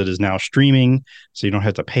it because it is now streaming, so you don't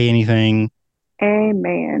have to pay anything.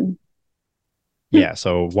 Amen. Yeah,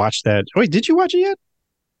 so watch that. Wait, did you watch it yet?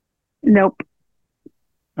 Nope.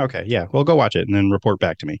 Okay, yeah. Well, go watch it and then report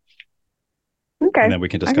back to me, Okay. and then we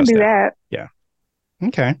can I can discuss do that. that. Yeah.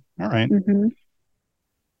 Okay. All right. Mm-hmm.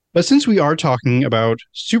 But since we are talking about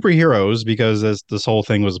superheroes, because this whole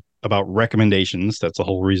thing was about recommendations, that's the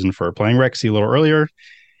whole reason for playing Rexy a little earlier.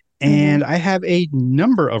 And I have a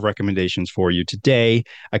number of recommendations for you today.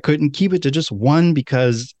 I couldn't keep it to just one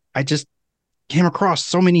because I just came across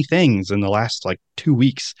so many things in the last like 2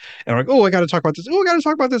 weeks. And I'm like, oh, I got to talk about this. Oh, I got to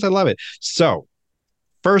talk about this. I love it. So,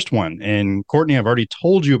 first one, and Courtney, I've already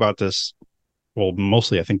told you about this. Well,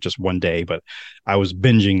 mostly I think just one day, but I was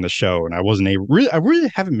binging the show and I wasn't I really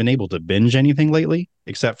haven't been able to binge anything lately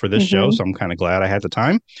except for this show. So I'm kind of glad I had the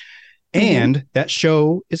time. And that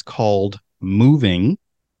show is called Moving.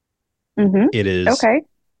 It is Okay.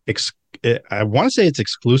 I want to say it's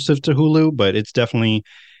exclusive to Hulu, but it's definitely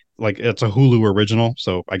like it's a Hulu original,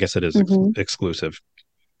 so I guess it is Mhm. exclusive.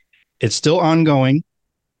 It's still ongoing.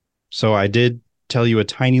 So I did tell you a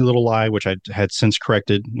tiny little lie, which I had since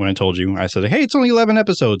corrected when I told you. I said, hey, it's only 11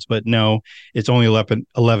 episodes, but no, it's only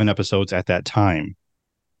 11 episodes at that time.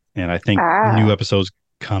 And I think new Ah. episodes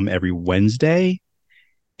come every Wednesday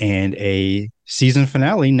and a season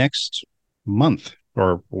finale next month,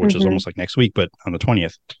 or which is Mhm. almost like next week, but on the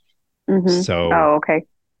 20th. Mhm. So, Oh, okay.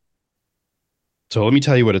 so let me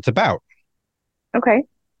tell you what it's about. Okay.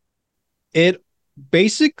 It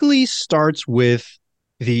basically starts with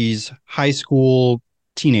these high school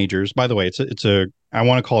teenagers. By the way, it's a I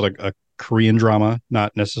want to call it a Korean drama,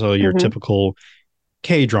 not necessarily your Mhm. typical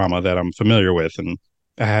K drama that I'm familiar with, and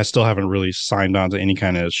I still haven't really signed on to any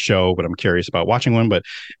kind of show, but I'm curious about watching one. But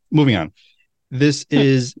moving on, this Hmm.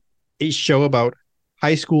 is a show about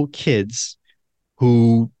high school kids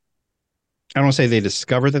who I don't want to say they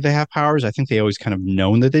discover that they have powers. I think they always kind of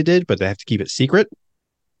known that they did, but they have to keep it secret.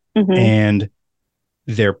 Mhm. And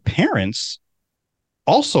their parents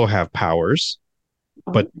also have powers,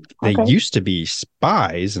 Oh, but they okay. used to be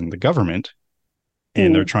spies in the government, and Mm.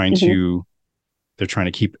 Mhm. they're trying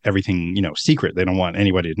to keep everything, secret. They don't want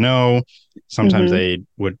anybody to know. Sometimes Mhm. they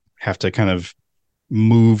would have to kind of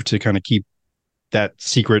move to kind of keep that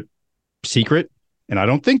secret. And I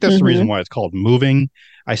don't think that's the reason Mhm. why it's called moving.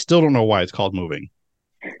 I still don't know why it's called moving.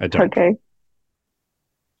 I don't. Okay.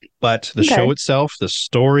 But the show Okay. itself, the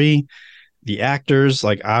story, the actors,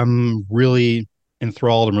 like I'm really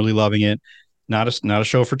enthralled. I'm really loving it. Not a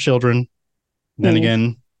show for children. Then Mm.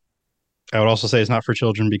 again, I would also say it's not for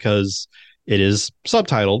children because it is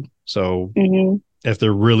subtitled. So Mhm. if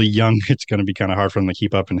they're really young, it's going to be kind of hard for them to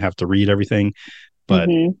keep up and have to read everything. But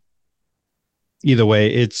Mhm. either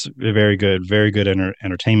way, it's very good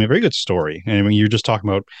entertainment, very good story. And when you're just talking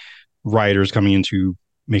about writers coming in to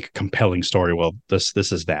make a compelling story, well, this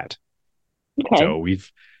is that. Okay. So we've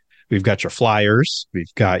got your flyers,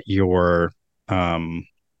 we've got your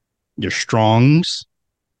strongs,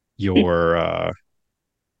 your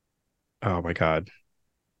oh my god,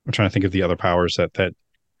 I'm trying to think of the other powers that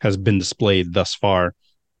has been displayed thus far.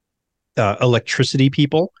 Electricity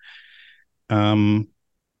people, um,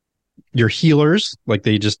 your healers, like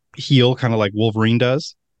they just heal, kind of like Wolverine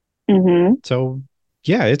does. Mhm. So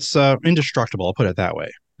yeah, it's indestructible. I'll put it that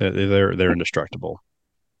way. They're indestructible.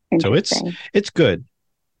 So Interesting. it's good.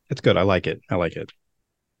 It's good. I like it. I like it.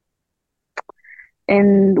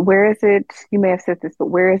 And where is it? You may have said this, but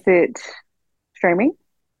where is it streaming?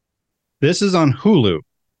 This is on Hulu.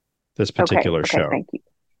 This Okay. particular Okay. show. Thank you.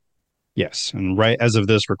 Yes, and right as of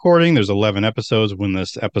this recording, there's 11 episodes. When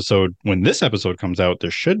this episode comes out,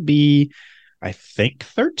 there should be, I think,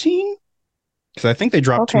 13. Because I think they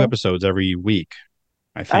drop two Okay. episodes every week.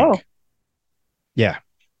 I Oh, think. Yeah,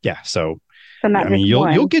 yeah. So so yeah, not I mean, just you'll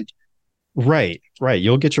one. get right.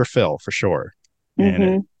 You'll get your fill for sure.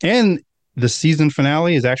 Mhm. And the season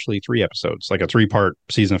finale is actually 3 episodes, like a 3-part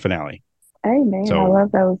season finale. Hey, man, I So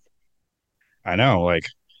love those. I know, like,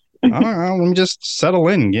 I don't know, let me just settle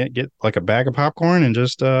in, and get like a bag of popcorn, and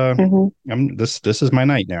just Mhm. this is my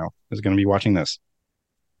night now. Is going to be watching this.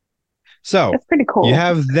 So That's pretty you cool.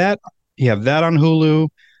 have that you have that on Hulu.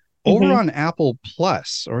 Over Mhm. on Apple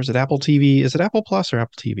Plus, or is it Apple TV? Is it Apple Plus or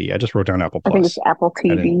Apple TV? I just wrote down Apple I think it's Plus. Apple I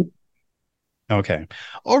didn't. TV. Okay.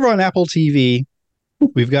 Over on Apple TV,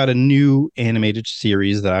 we've got a new animated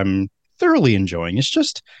series that I'm thoroughly enjoying. It's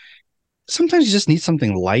just sometimes you just need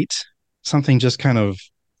something light, something just kind of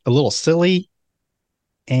a little silly,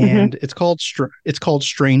 Mhm. and it's called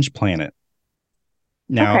Strange Planet.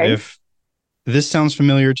 Now, Okay. if this sounds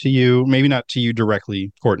familiar to you, maybe not to you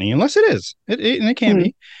directly, Courtney, unless it is, and it can Mhm.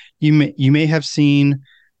 be. You may have seen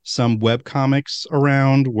some web comics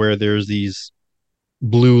around where there's these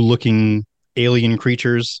blue looking alien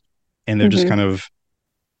creatures, and they're just Mhm. kind of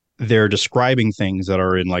they're describing things that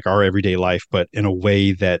are in like our everyday life, but in a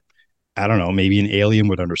way that I don't know, maybe an alien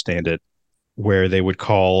would understand it, where they would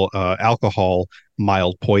call alcohol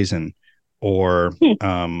mild poison, or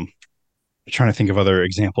Hmm. trying to think of other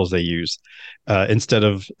examples they use. Instead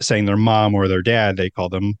of saying their mom or their dad, they call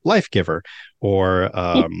them life giver, or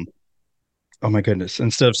oh my goodness,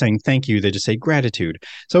 instead of saying thank you, they just say gratitude.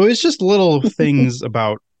 So it's just little things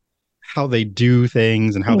about how they do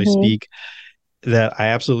things and how they Mhm. speak that I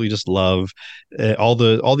absolutely just love. All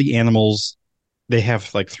the animals, they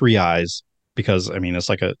have like 3 eyes because I mean it's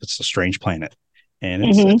a strange planet, and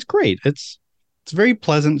Mhm. it's great. It's very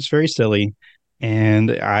pleasant. It's very silly,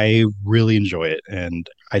 and I really enjoy it. And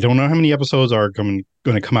I don't know how many episodes are going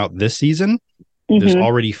to come out this season. There's Mhm.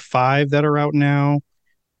 already 5 that are out now,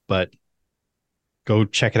 but go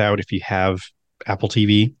check it out if you have Apple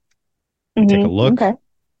TV. Take a Mhm. look. Okay.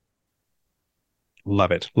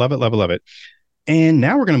 Love it. Love it. Love it. Love it. And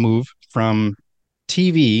now we're going to move from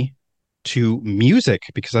TV to music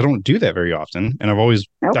because I don't do that very often. And I've always,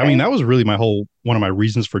 I mean, Okay. that was really one of my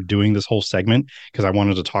reasons for doing this whole segment because I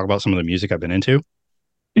wanted to talk about some of the music I've been into.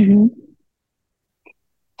 Hmm.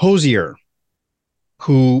 Hosier,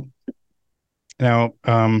 who now,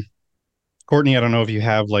 Courtney, I don't know if you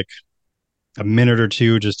have like a minute or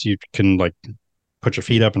two, just you can like put your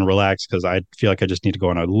feet up and relax because I feel like I just need to go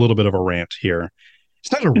on a little bit of a rant here.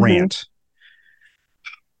 It's not a Hmm. rant.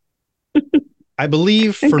 I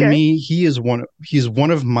believe for Okay. me, he's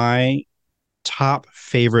one of my top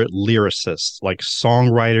favorite lyricists, like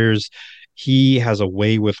songwriters. He has a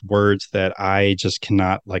way with words that I just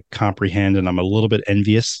cannot like comprehend, and I'm a little bit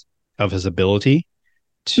envious of his ability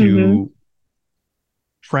Hmm. to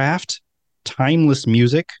craft timeless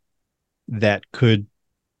music that could,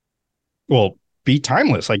 well, be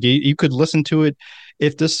timeless. Like you could listen to it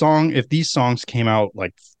if these songs came out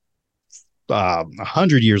like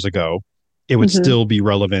 100 years ago, it would Hmm. still be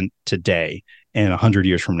relevant today and 100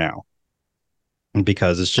 years from now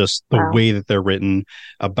because it's just the Wow. way that they're written.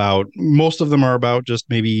 About most of them are about just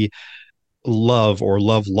maybe love or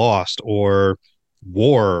love lost or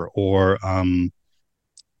war or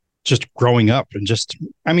just growing up and just,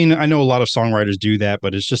 I mean, I know a lot of songwriters do that,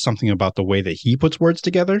 but it's just something about the way that he puts words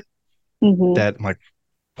together Hmm. that I'm like,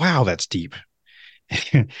 wow, that's deep.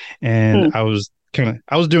 And Hmm. I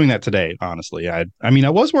was doing that today, honestly. I mean, I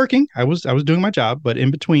was working, I was doing my job, but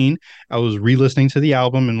in between I was re-listening to the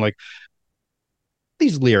album and like,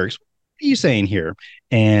 these lyrics, what are you saying here?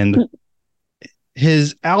 And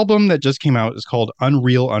his album that just came out is called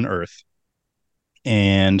Unreal Unearth.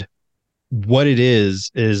 And what it is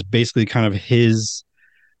basically kind of his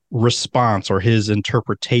response or his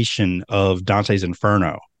interpretation of Dante's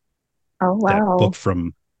Inferno, Oh, that book wow.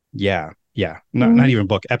 from, yeah, not Mm. even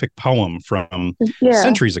book, epic poem from Yeah.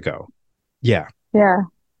 centuries ago. Yeah. Yeah.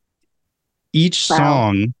 Each Wow.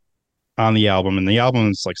 song on the album, and the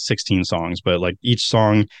album is like 16 songs, but like each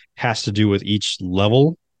song has to do with each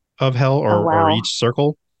level of hell Oh, or wow. each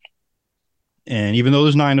circle. And even though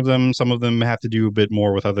there's nine of them, some of them have to do a bit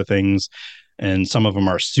more with other things. And some of them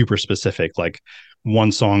are super specific. Like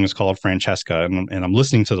one song is called Francesca. And I'm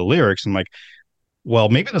listening to the lyrics and I'm like, well,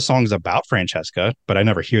 maybe the song's about Francesca, but I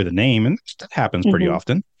never hear the name. And that happens pretty Hmm.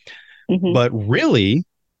 often. Hmm. But really,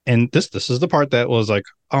 and this is the part that was like,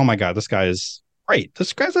 oh my God, this guy is great.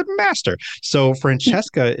 This guy's a master. So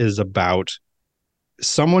Francesca is about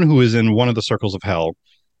someone who is in one of the circles of hell,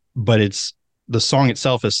 but it's the song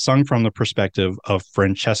itself is sung from the perspective of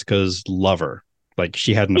Francesca's lover. Like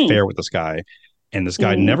she had an affair with this guy, and this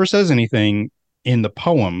guy Hmm. never says anything in the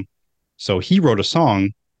poem. So he wrote a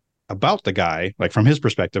song about the guy, like from his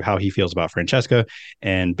perspective, how he feels about Francesca.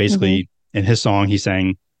 And Hmm. basically, in his song, he's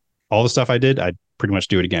saying, all the stuff I did, I'd pretty much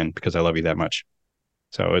do it again because I love you that much.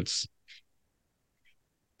 So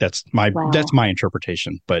that's Wow. my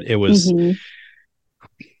interpretation. But it was, Hmm.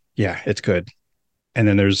 yeah, it's good. And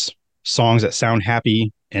then there's songs that sound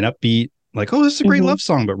happy and upbeat, like, oh, this is a great Hmm. love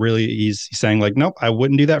song, but really he's saying like, nope, I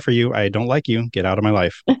wouldn't do that for you. I don't like you. Get out of my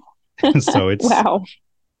life. So it's, Wow.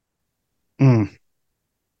 mm.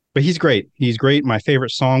 But he's great. He's great. My favorite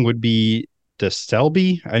song would be De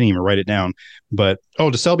Selby. I didn't even write it down, but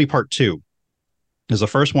De Selby Part Two is the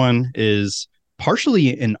first one is partially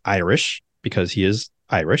in Irish because he is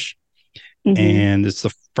Irish, Hmm. and it's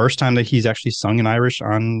the first time that he's actually sung in Irish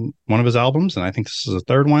on one of his albums, and I think this is the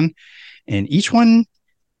third one. And each one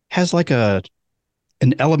has like an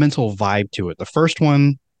elemental vibe to it. The first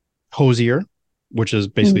one, Hosier, which is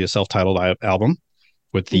basically a self-titled album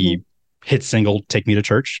with Hmm. the hit single "Take Me to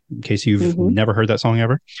Church." In case you've Hmm. never heard that song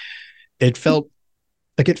ever, it felt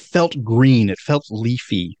it felt green, it felt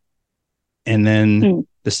leafy. And then Hmm.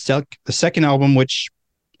 the second album, which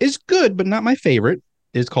is good but not my favorite,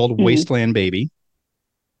 is called Hmm. Wasteland Baby.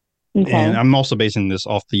 And Okay. I'm also basing this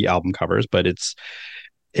off the album covers, but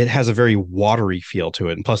it has a very watery feel to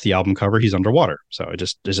it. And plus the album cover, he's underwater. So it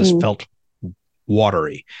just Hmm. felt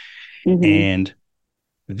watery. Hmm. And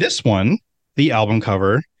this one, the album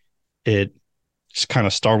cover, it just kind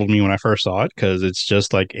of startled me when I first saw it because it's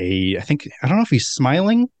just like I don't know if he's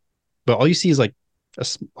smiling, but all you see is like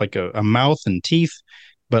a mouth and teeth,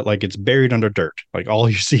 but like it's buried under dirt. Like all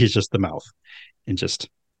you see is just the mouth and just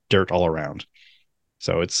dirt all around.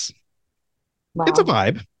 So it's a Wow.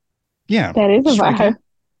 vibe. Yeah, That is a striking.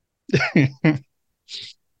 vibe.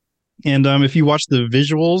 And if you watch the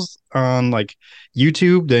visuals on like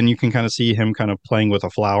YouTube, then you can kind of see him kind of playing with a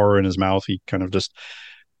flower in his mouth. He kind of just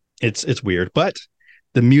it's weird, but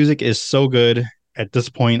the music is so good. at this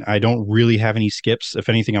point, I don't really have any skips. If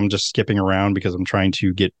anything, I'm just skipping around because I'm trying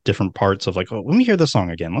to get different parts of like, oh, let me hear the song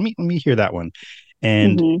again. Let me hear that one.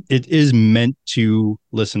 And it is meant to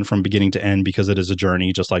listen from beginning to end because it is a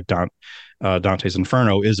journey, just like Dante's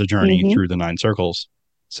Inferno is a journey through the 9 circles.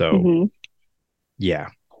 So, yeah.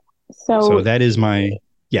 So that is my,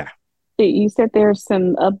 yeah. You said there's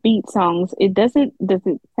some upbeat songs. Does it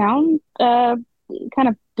sound kind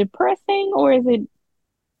of depressing, or is it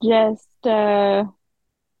just I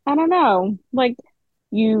don't know. Like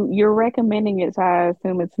you're recommending it, so I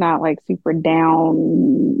assume it's not like super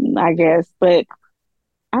down, I guess, but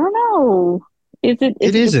I don't know. Is it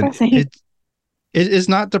depressing? It is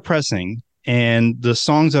not depressing. And the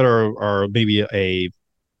songs that are maybe a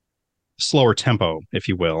slower tempo, if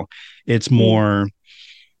you will, it's more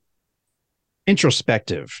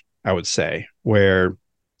introspective, I would say, where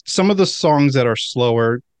some of the songs that are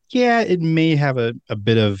slower, yeah, it may have a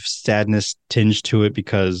bit of sadness tinge to it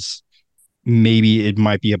because maybe it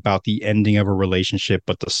might be about the ending of a relationship,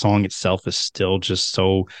 but the song itself is still just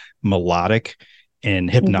so melodic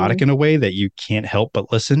and hypnotic in a way that you can't help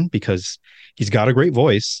but listen because he's got a great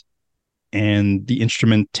voice and the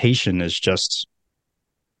instrumentation is just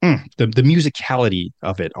the musicality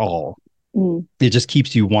of it all. It just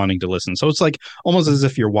keeps you wanting to listen. So it's like almost as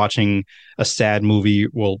if you're watching a sad movie.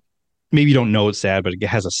 Well, maybe you don't know it's sad, but it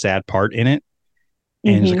has a sad part in it.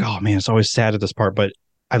 And it's like, oh man, it's always sad at this part, but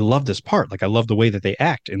I love this part. Like I love the way that they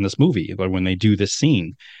act in this movie. Like when they do this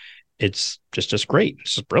scene, it's just great.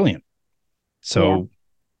 It's just brilliant. So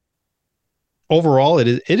overall,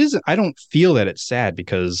 it is. I don't feel that it's sad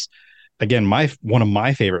because, again, one of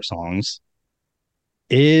my favorite songs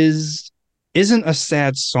isn't a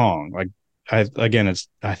sad song. Like I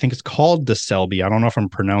think it's called the Selby. I don't know if I'm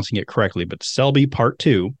pronouncing it correctly, but Selby Part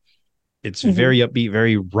 2. It's very upbeat,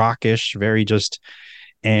 very rockish, very just.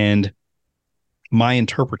 And my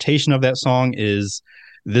interpretation of that song is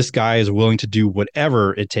this guy is willing to do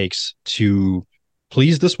whatever it takes to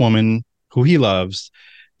please this woman who he loves.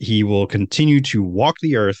 He will continue to walk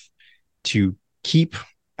the earth to keep,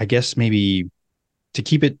 I guess, maybe to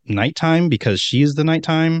keep it nighttime because she is the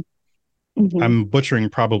nighttime. I'm butchering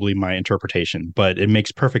probably my interpretation, but it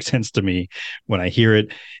makes perfect sense to me when I hear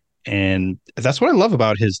it. And that's what I love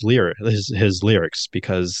about his lyrics,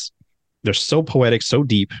 because they're so poetic, so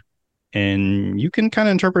deep, and you can kind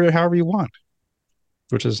of interpret it however you want,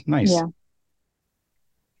 which is nice. Yeah.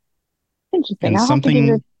 Interesting. I'll have to give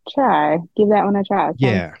it a try. Give that one a try.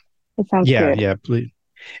 It sounds good. Yeah, please.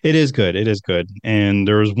 It is good. It is good. And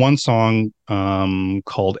there was one song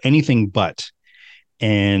called Anything But.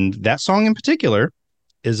 And that song in particular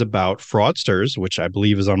is about fraudsters, which I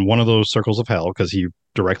believe is on one of those circles of hell because he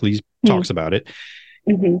directly talks about it.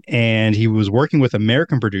 And he was working with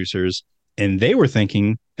American producers, and they were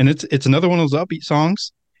thinking, and it's another one of those upbeat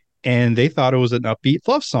songs, and they thought it was an upbeat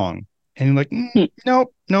love song. And you're like,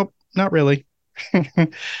 nope, not really.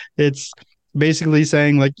 It's basically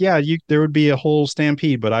saying like, yeah, there would be a whole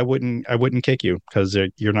stampede, but I wouldn't kick you because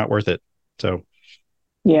you're not worth it. So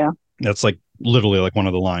yeah, that's like literally like one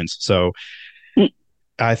of the lines. So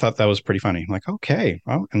I thought that was pretty funny. I'm like, okay,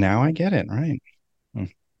 well, now I get it. Right.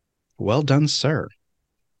 Well done, sir.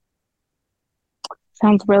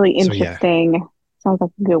 Sounds really interesting. So, yeah. Sounds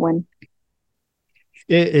like a good one.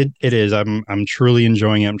 It is. I'm truly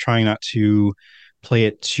enjoying it. I'm trying not to play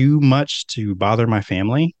it too much to bother my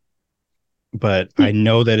family, but I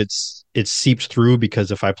know that it seeps through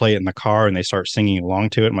because if I play it in the car and they start singing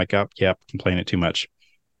along to it, I'm like, oh, yeah, I'm playing it too much.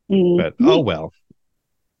 But oh well,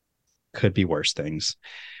 could be worse things.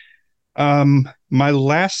 My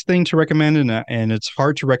last thing to recommend, and it's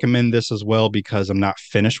hard to recommend this as well because I'm not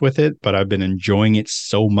finished with it, but I've been enjoying it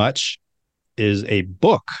so much, is a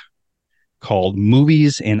book called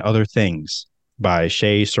Movies and Other Things by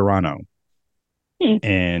Shea Serrano.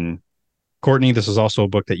 And Courtney, this is also a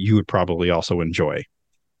book that you would probably also enjoy.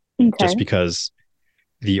 Just because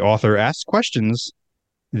the author asks questions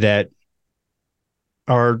that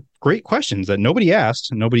are great questions that nobody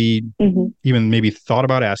asked, nobody even maybe thought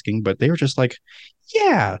about asking, but they were just like,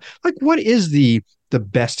 yeah, like what is the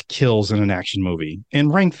best kills in an action movie,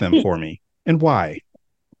 and rank them for me and why.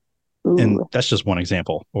 And that's just one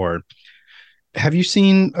example. Or have you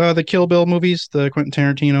seen the Kill Bill movies, the Quentin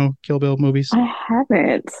Tarantino Kill Bill movies? I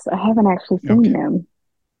haven't actually seen them.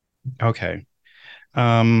 Okay.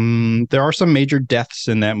 There are some major deaths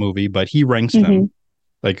in that movie, but he ranks them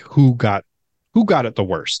like who got it the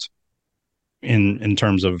worst in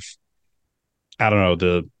terms of, I don't know,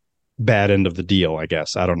 the bad end of the deal, I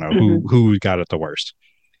guess. I don't know who got it the worst.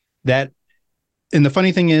 And the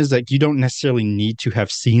funny thing is that you don't necessarily need to have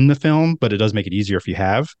seen the film, but it does make it easier if you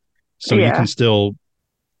have. So you can still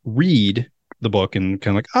read the book and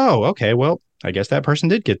kind of like, oh, okay, well, I guess that person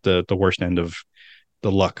did get the worst end of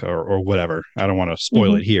the luck or whatever. I don't want to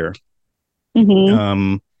spoil it here.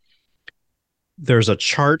 Mm-hmm. There's a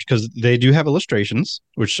chart because they do have illustrations,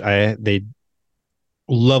 they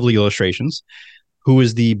lovely illustrations. Who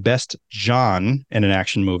is the best John in an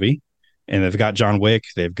action movie? And they've got John Wick.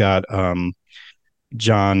 They've got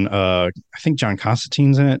John. I think John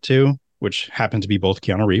Constantine's in it too, which happened to be both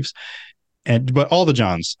Keanu Reeves. But all the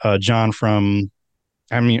Johns, John from,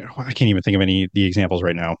 I mean, I can't even think of any of the examples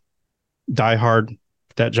right now. Die Hard,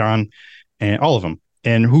 that John, and all of them.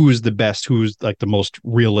 And who's the best? Who's like the most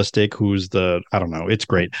realistic? I don't know. It's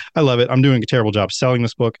great. I love it. I'm doing a terrible job selling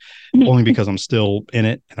this book only because I'm still in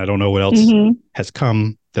it and I don't know what else has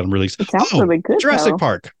come that I'm really. It sounds really good. Jurassic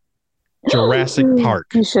Park. Jurassic Park.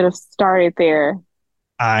 You should have started there.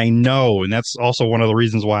 I know. And that's also one of the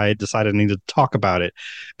reasons why I decided I needed to talk about it,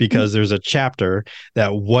 because there's a chapter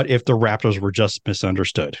that what if the Raptors were just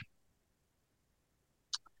misunderstood?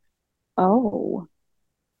 Oh.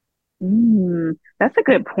 That's a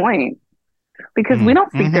good point. Because we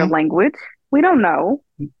don't speak their language. We don't know.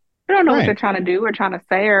 We don't know what they're trying to do or trying to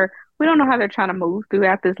say, or we don't know how they're trying to move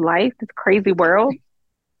throughout this life, this crazy world.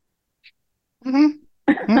 I'm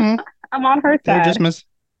on her side.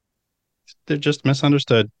 They're just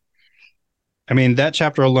misunderstood. I mean, that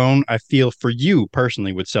chapter alone, I feel for you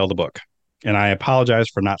personally would sell the book. And I apologize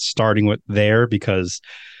for not starting with there, because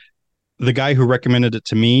the guy who recommended it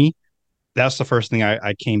to me, that's the first thing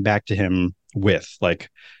I came back to him with. Like,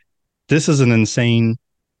 this is an insane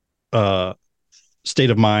state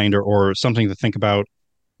of mind or something to think about,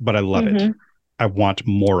 but I love it. I want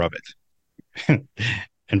more of it.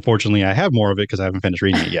 Unfortunately, I have more of it because I haven't finished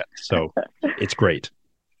reading it yet. So it's great.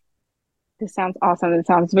 This sounds awesome. It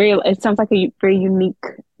sounds like a very unique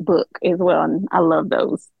book as well. And I love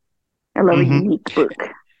those. I love a unique book.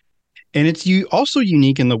 And it's also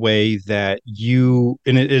unique in the way that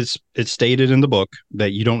it's stated in the book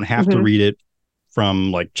that you don't have to read it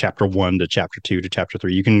from like chapter 1 to chapter 2 to chapter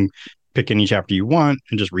 3. You can pick any chapter you want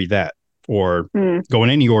and just read that, or go in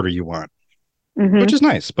any order you want, which is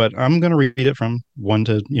nice. But I'm going to read it from 1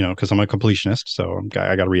 to, because I'm a completionist. So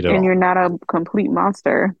I got to read it all. And you're not a complete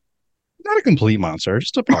monster. Not a complete monster,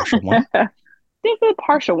 just a partial one. Just a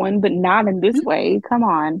partial one, but not in this way. Come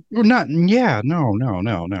on. No.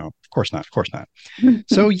 Of course not.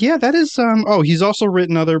 So yeah, that is. He's also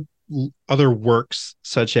written other works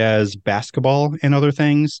such as Basketball and Other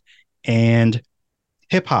Things, and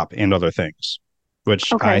Hip Hop and Other Things,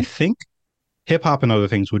 which I think Hip Hop and Other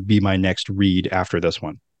Things would be my next read after this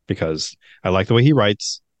one, because I like the way he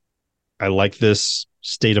writes. I like this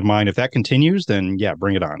state of mind. If that continues, then yeah,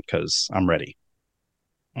 bring it on, because I'm ready.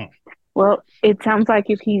 Well, it sounds like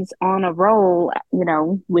if he's on a roll,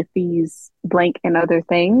 with these Blank and Other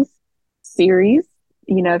Things series,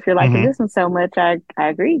 if you're liking this one so much, I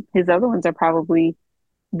agree. His other ones are probably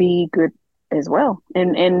be good as well,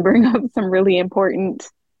 and bring up some really important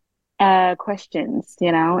questions,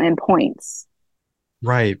 and points.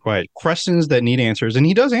 Right. Questions that need answers, and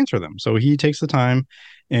he does answer them. So he takes the time.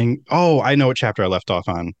 And I know what chapter I left off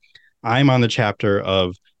on. I'm on the chapter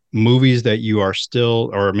of movies that you are still,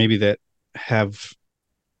 or maybe that have.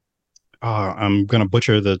 I'm going to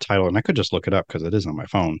butcher the title, and I could just look it up because it is on my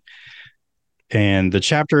phone. And the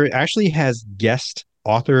chapter actually has guest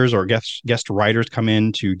authors or guest writers come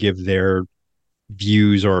in to give their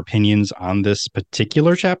views or opinions on this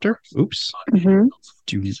particular chapter. Oops.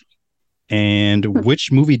 And which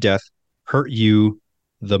movie death hurt you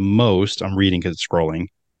the most? I'm reading because it's scrolling.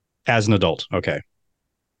 As an adult. Okay.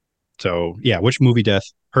 So yeah, which movie death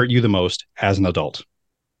hurt you the most as an adult?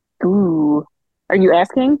 Ooh. Are you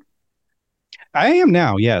asking? I am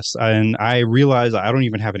now, yes. And I realize I don't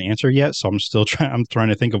even have an answer yet, so I'm trying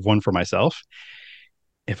to think of one for myself.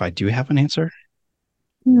 If I do have an answer.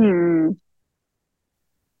 So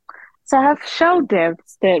I have show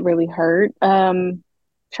deaths that really hurt. Trying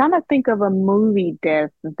to think of a movie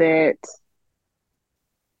death that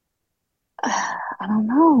I don't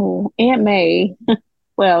know. Aunt May.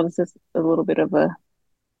 Well, this is a little bit of a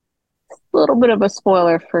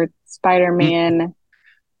spoiler for Spider-Man.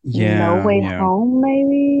 Yeah, No Way Home,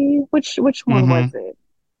 maybe. Which one was it?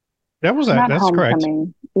 That's Homecoming. correct.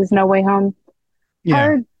 It was No Way Home. Yeah.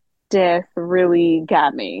 Her death really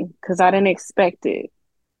got me because I didn't expect it.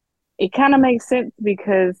 It kind of makes sense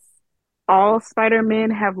because all Spider-Men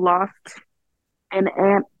have lost an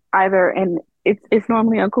aunt either, and it's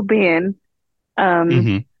normally Uncle Ben.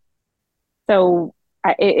 So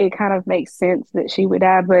it kind of makes sense that she would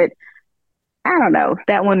die, but I don't know.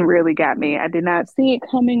 That one really got me. I did not see it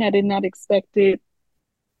coming. I did not expect it.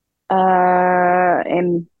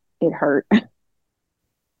 And it hurt.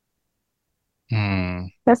 Hmm.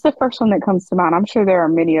 That's the first one that comes to mind. I'm sure there are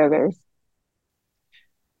many others.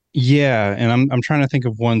 Yeah, and I'm trying to think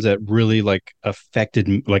of ones that really like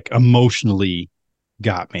like emotionally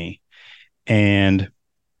got me. And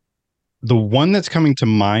the one that's coming to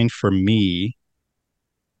mind for me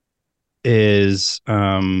is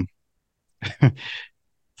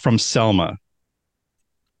from Selma.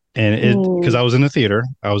 And it because Mm, I was in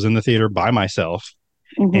the theater by myself,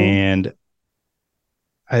 hmm and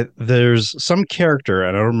there's some character,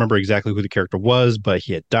 and I don't remember exactly who the character was, but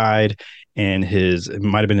he had died, and it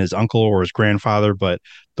might have been his uncle or his grandfather, but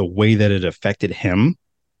the way that it affected him,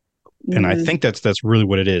 and I hmm think that's really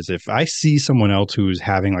what it is. If I see someone else who's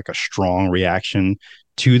having like a strong reaction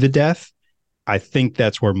to the death, I think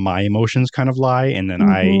that's where my emotions kind of lie, and then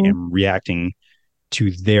I hmm am reacting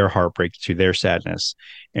to their heartbreak, to their sadness,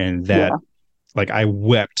 and that Yeah. like I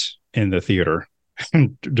wept in the theater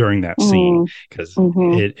during that scene Mm, because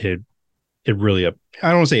hmm it really I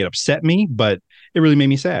don't want to say it upset me, but it really made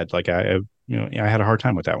me sad. Like I had a hard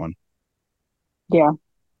time with that one Yeah.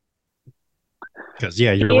 because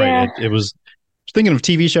yeah, you're right. Yeah. It was thinking of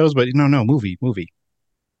TV shows, but no, movie.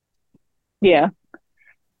 Yeah.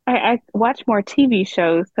 I watch more TV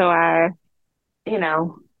shows, so you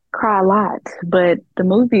know, cry a lot. But the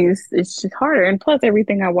movies, it's just harder. And plus,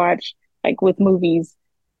 everything I watch, like with movies,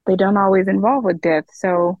 they don't always involve with death.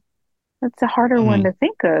 So that's a harder one Mm-hmm. to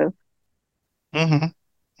think of. Mm-hmm.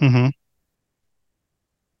 Mm-hmm.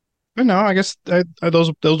 But no, I guess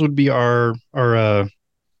those would be our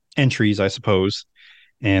entries, I suppose.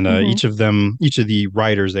 And Hmm each of the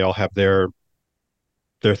writers, they all have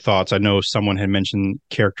their thoughts. I know someone had mentioned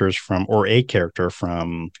characters from, or a character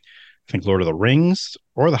from, I think Lord of the Rings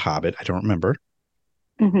or The Hobbit. I don't remember.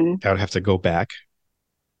 hmm I would have to go back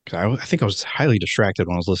because I think I was highly distracted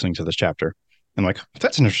when I was listening to this chapter. I'm like,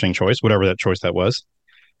 that's an interesting choice, whatever that choice that was.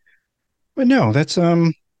 But no, that's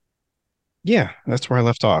yeah, that's where I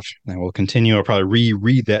left off. And we'll continue. I'll probably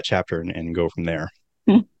reread that chapter and go from there.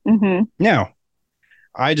 hmm Now,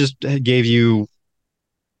 I just gave you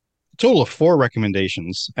a total of four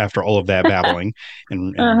recommendations after all of that babbling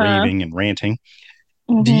and Uh-huh. raving and ranting.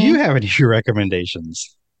 Do you hmm have any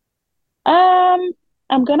recommendations? Um,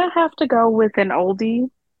 I'm gonna have to go with an oldie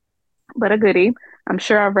but a goodie. I'm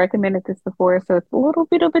sure I've recommended this before, so it's a little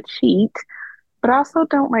bit of a cheat, but I also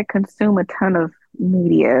don't like consume a ton of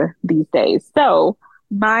media these days. So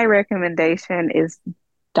my recommendation is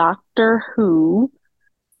Doctor Who,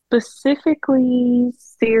 specifically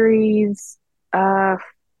series uh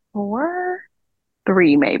four,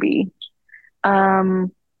 three maybe.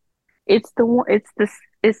 Um, it's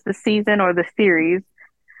the season or the series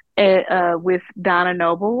with Donna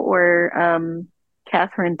Noble or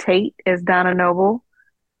Catherine Tate as Donna Noble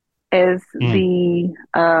as Mm,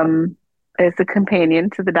 the companion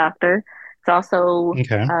to the Doctor. It's also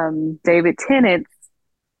okay. David Tennant's.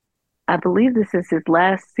 I believe this is his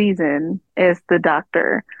last season as the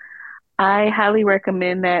Doctor. I highly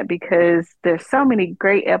recommend that because there's so many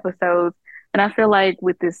great episodes. And I feel like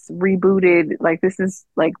with this rebooted, like this is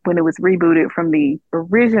like when it was rebooted from the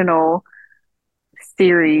original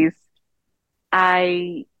series,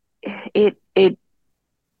 I it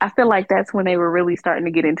I feel like that's when they were really starting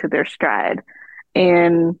to get into their stride.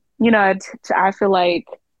 And I feel like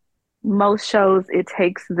most shows it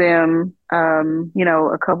takes them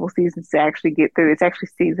a couple seasons to actually get through. It's actually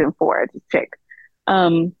season four. I just checked.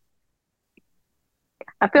 Um,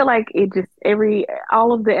 I feel like it just every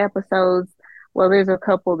all of the episodes. Well, there's a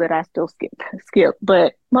couple that I still skip,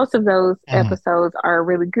 but most of those Mm, episodes are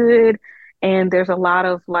really good, and there's a lot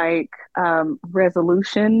of like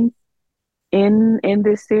resolution in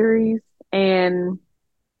this series, and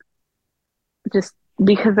just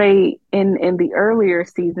because they in the earlier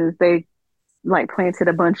seasons they like planted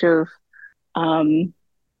a bunch of um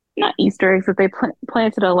not Easter eggs, but they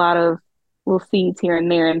planted a lot of little seeds here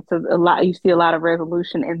and there, and so a lot you see a lot of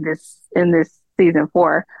resolution in this season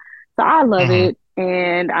four. So I love mm, it,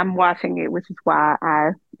 and I'm watching it, which is why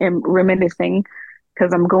I am reminiscing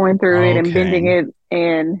because I'm going through it and okay. binging it,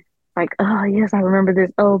 and like, oh yes, I remember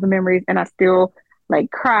this. Oh, the memories, and I still like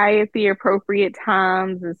cry at the appropriate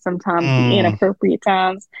times and sometimes the Mm, inappropriate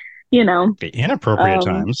times. You know, the inappropriate um,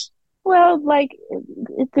 times. well, like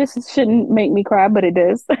this shouldn't make me cry, but it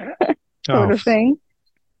does, sort Oh, of thing.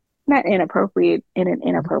 Not inappropriate in an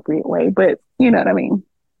inappropriate way, but you know what I mean.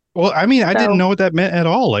 well, I mean, I didn't So, know what that meant at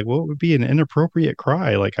all. Like, what would be an inappropriate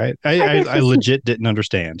cry? Like, I guess I just legit didn't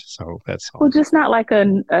understand. So that's well, all. just not like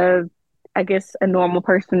I guess a normal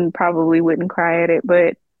person probably wouldn't cry at it,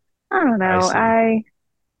 but I don't I know. see.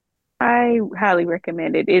 I highly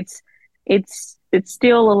recommend it. It's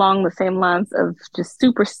still along the same lines of just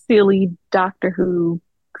super silly Doctor Who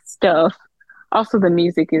stuff. Also, the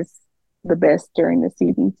music is the best during the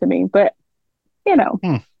season to me, but you know,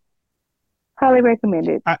 Hmm. highly recommend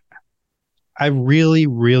it. I really,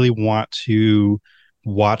 really want to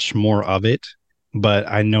watch more of it, but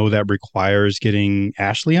I know that requires getting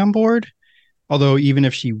Ashley on board. Although even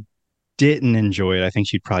if she didn't enjoy it, I think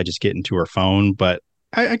she'd probably just get into her phone. But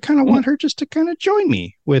I kind of want her just to kind of join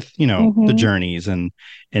me with, the Mm-hmm. journeys and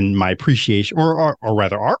my appreciation, or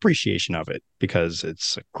rather our appreciation of it, because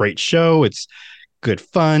it's a great show. It's good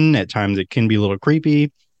fun. At times it can be a little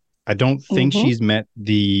creepy. I don't think Mm-hmm. she's met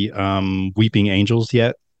the Weeping Angels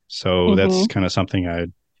yet, so that's Mm-hmm. kind of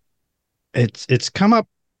something it's come up.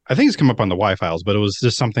 I think it's come up on the Y files, but it was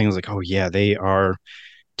just something I was like, oh yeah, they are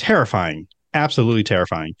terrifying, absolutely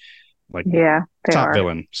terrifying, like Yeah, they top are.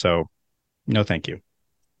 villain. So no, thank you.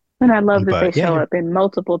 And I love that they But yeah, show you're up in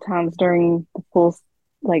multiple times during the full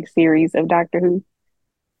like series of Doctor Who.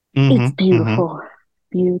 It's mm-hmm, mm-hmm. beautiful.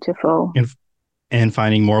 Beautiful. And and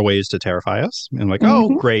finding more ways to terrify us. And like, oh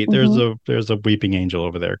Mm-hmm. great, Mm-hmm. there's a weeping angel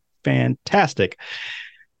over there. Fantastic.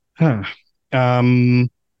 um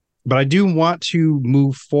but I do want to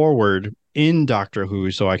move forward in Doctor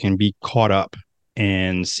Who so I can be caught up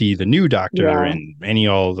and see the new Doctor Yeah. and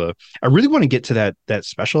all the. I really want to get to that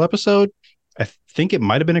special episode. I think it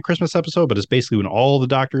might have been a Christmas episode, but it's basically when all the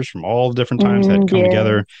doctors from all the different times had come Yes.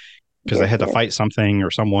 together because they Yes, had to yes. fight something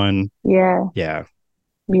or someone. Yeah. Yeah,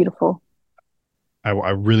 Beautiful.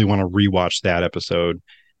 I really want to rewatch that episode.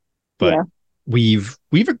 But Yeah. we've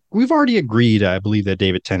already agreed. I believe that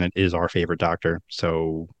David Tennant is our favorite Doctor.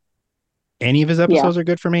 So any of his Yeah. episodes are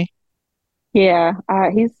good for me. Yeah.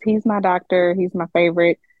 He's my doctor. He's my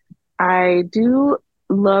favorite. I do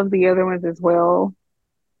love the other ones as well.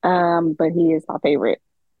 But he is my favorite,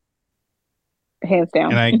 hands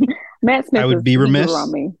And down. Matt I Smith would is be he grew on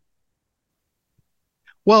remiss. me.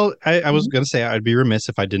 Well, I was Mhm. going to say I'd be remiss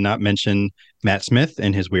if I did not mention Matt Smith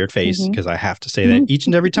and his weird face Mhm. because I have to say that each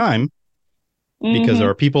and every time because there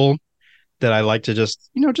Mhm. are people that I like to just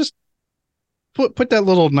put that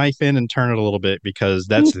little knife in and turn it a little bit because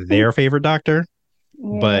that's Mhm. their favorite Doctor.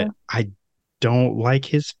 But Yeah. I don't like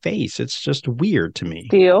his face. It's just weird to me.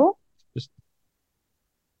 Still, Just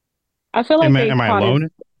I feel like they am I caught his. alone?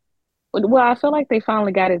 Well, I feel like they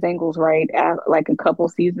finally got his angles right, like a couple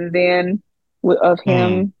seasons in of Hmm.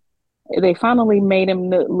 him. They finally made him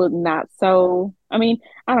look not so. I mean,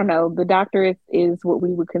 I don't know. The Doctor is what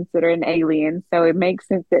we would consider an alien, so it makes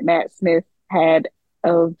sense that Matt Smith had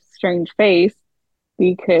a strange face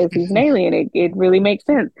because he's an alien. It really makes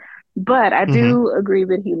sense. But I Hmm. do agree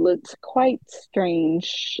that he looked quite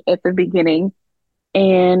strange at the beginning.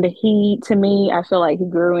 And to me, I feel like he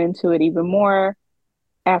grew into it even more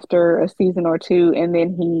after a season or two. And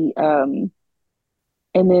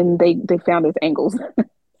then they found his angles.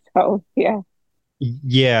 So yeah.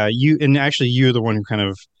 Yeah, you're the one who kind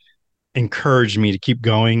of encouraged me to keep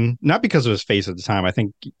going, not because of his face at the time. I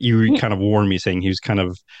think you kind of warned me saying he was kind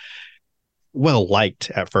of well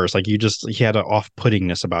liked at first. Like he had an off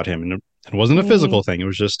puttingness about him, and it wasn't a Mm-hmm. physical thing. It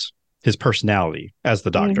was just his personality as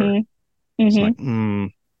the Doctor. Mm-hmm. It's like, Mm-hmm.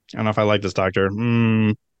 I don't know if I like this Doctor.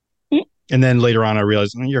 And then later on, I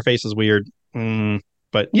realized your face is weird.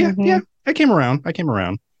 But yeah, Mm-hmm. yeah, I came around. I came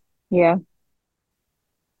around, Yeah.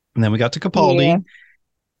 and then we got to Yeah. Capaldi,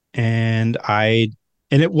 and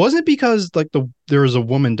and it wasn't because like there was a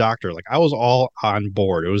woman doctor. Like I was all on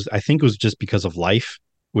board. I think it was just because of life,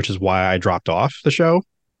 which is why I dropped off the show.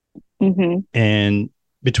 Mm-hmm. And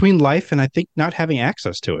between life and I think not having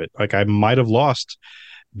access to it, like I might have lost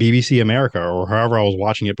BBC America or however I was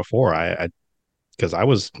watching it before. I because I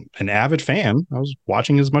was an avid fan. I was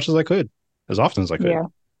watching as much as I could, as often as I could. Yeah.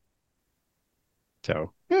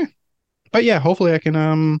 So, but yeah, hopefully I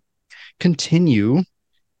can continue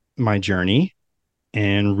my journey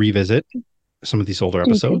and revisit some of these older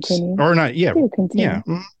Do episodes continue. or not. Yeah, Do yeah,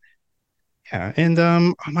 continue. yeah. And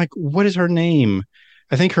I'm like, what is her name?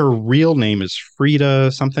 I think her real name is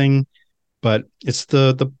Frida something, but it's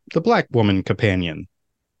the black woman companion.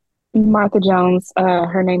 Martha Jones,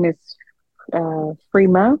 her name is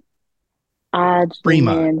Freema.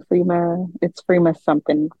 Prima. Freema. It's Freema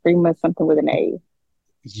something. Freema something with an A.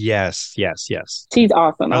 Yes, yes, yes. She's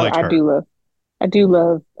awesome. I liked her. I do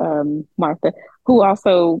love Martha, who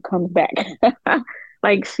also comes back.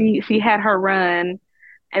 Like she had her run,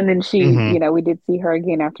 and then Hmm. we did see her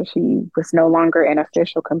again after she was no longer an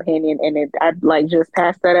official companion. And I like just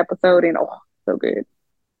passed that episode, and oh, so good,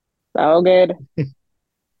 so good.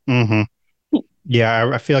 Hmm. Yeah,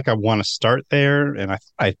 I feel like I want to start there, and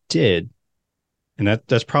I did, And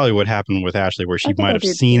that's probably what happened with Ashley, where I she think might I have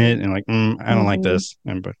did seen too. it and like, I don't like this,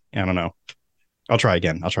 and but I don't know. I'll try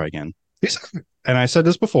again. I'll try again. And I said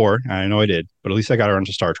this before. I know I did, but at least I got her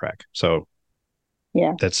into Star Trek. So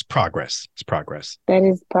Yeah, that's progress. It's progress. that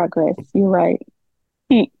is progress. You're right.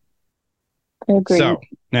 Hmm. Agreed. So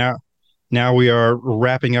now we are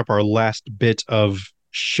wrapping up our last bit of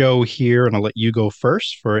show here, and I'll let you go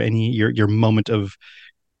first for any your moment of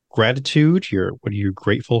gratitude. Your what are you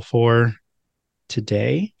grateful for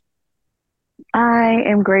today? I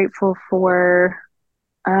am grateful for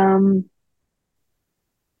um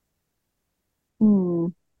hmm,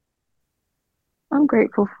 I'm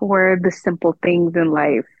grateful for the simple things in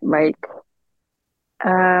life, like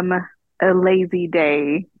um a lazy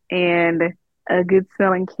day and a good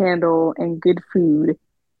smelling candle and good food.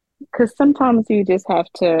 Because sometimes you just have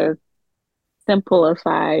to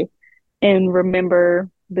simplify and remember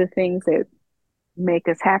the things that make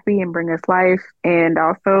us happy and bring us life and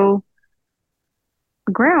also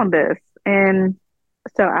ground us. And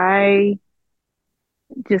so I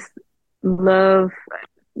just love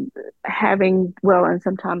having, well, and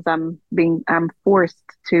sometimes I'm forced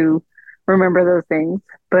to remember those things,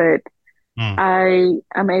 but Mm.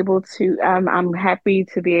 I'm able to, I'm happy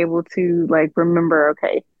to be able to like remember,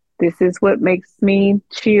 okay, this is what makes me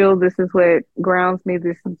chill. This is what grounds me.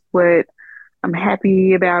 This is what I'm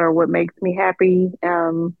happy about or what makes me happy.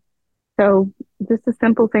 So just the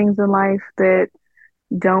simple things in life that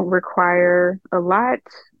don't require a lot,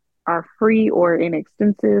 are free or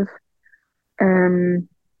inexpensive, um,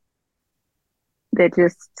 that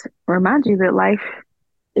just remind you that life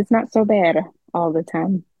is not so bad all the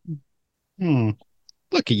time. Hmm.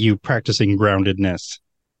 Look at you practicing groundedness.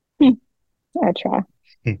 Hmm, I try.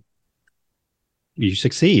 Hmm. You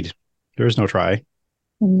succeed. There is no try.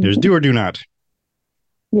 There's Hmm. do or do not.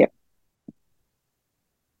 Yep.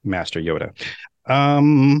 Master Yoda.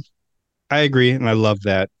 Um, I agree, and I love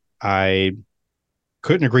that. I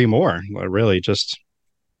couldn't agree more. Really, just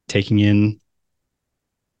taking in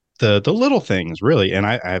the little things, really. And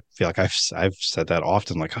I feel like I've said that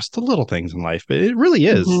often, like it's the little things in life, but it really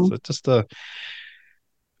is. Hmm. It's just the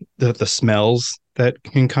smells that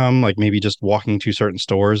can come, like maybe just walking to certain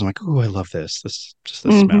stores and like, oh, I love this. This just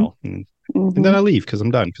the Hmm. smell, and then Hmm. I leave because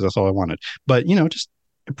I'm done because that's all I wanted. But just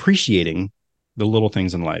appreciating the little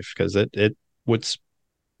things in life because it what's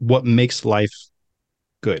what makes life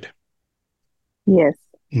good Yes.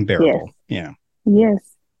 and Yes. bearable. Yeah,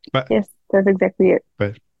 Yes. but Yes. That's exactly it.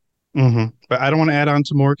 but but I don't want to add on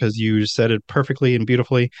to more because you said it perfectly and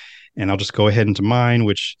beautifully, and I'll just go ahead into mine,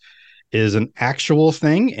 which is an actual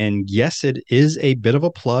thing. And yes, it is a bit of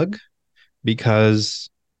a plug because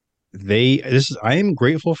I am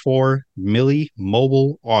grateful for Millie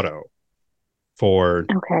Mobile Auto for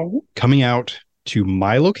Okay. coming out to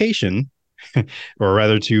my location, or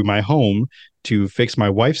rather to my home, to fix my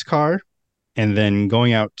wife's car, and then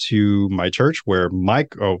going out to my church where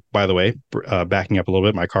by the way, backing up a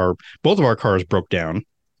little bit, both of our cars broke down.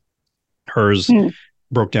 Hers Hmm.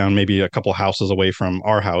 broke down maybe a couple houses away from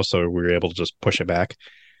our house, so we were able to just push it back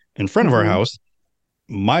in front of our Hmm. house.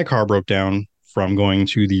 My car broke down from going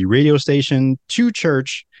to the radio station to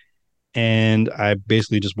church, and I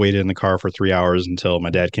basically just waited in the car for 3 hours until my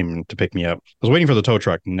dad came to pick me up. I was waiting for the tow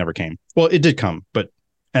truck and never came. Well, it did come, but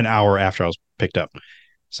an hour after I was picked up.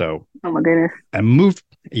 So Oh my goodness. I moved.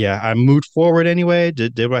 Yeah, I moved forward anyway.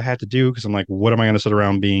 Did what I had to do because I'm like, what am I going to sit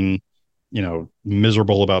around being,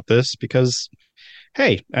 miserable about this? Because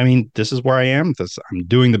hey, I mean, this is where I am. I'm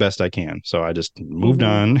doing the best I can. So I just moved Hmm.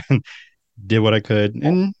 on, did what I could,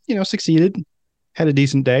 and succeeded. Had a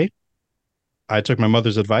decent day. I took my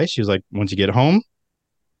mother's advice. She was like, once you get home,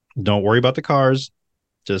 don't worry about the cars,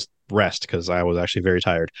 just rest because I was actually very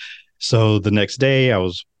tired. So the next day, I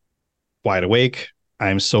was wide awake.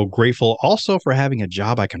 I'm so grateful also for having a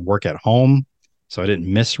job I can work at home. So I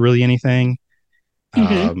didn't miss really anything.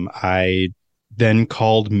 Hmm. I then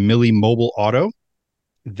called Millie Mobile Auto.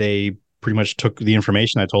 They pretty much took the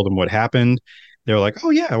information. I told them what happened. They were like, "Oh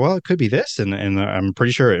yeah, well it could be this, and I'm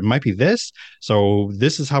pretty sure it might be this. So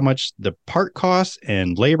this is how much the part costs,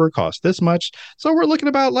 and labor costs this much. So we're looking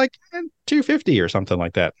about like 250 or something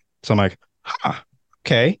like that." So I'm like, "Huh,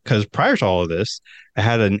 okay." Because prior to all of this, I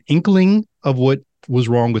had an inkling of what was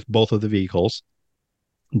wrong with both of the vehicles.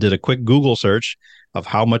 Did a quick Google search of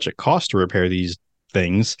how much it cost to repair these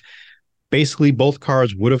things. Basically, both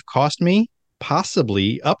cars would have cost me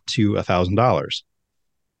possibly up to $1,000.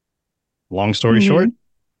 Long story short, Hmm.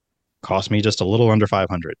 cost me just a little under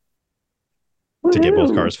 500 to get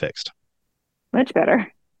both Woohoo. cars fixed. Much better.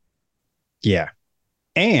 Yeah.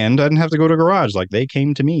 And I didn't have to go to a garage. Like they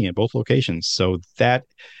came to me at both locations. So that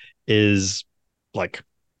is like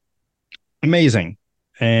amazing.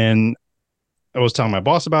 And I was telling my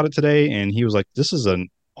boss about it today, and he was like, this is an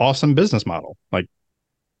awesome business model. Like,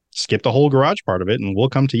 skip the whole garage part of it and we'll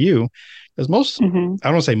come to you. Because I don't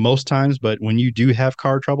want to say most times, but when you do have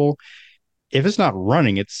car trouble, if it's not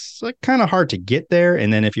running, it's like kind of hard to get there.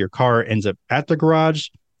 And then if your car ends up at the garage,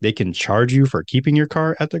 they can charge you for keeping your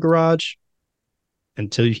car at the garage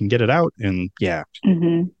until you can get it out. And yeah,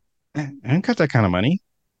 I don't got that kind of money.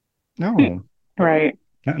 No. Right.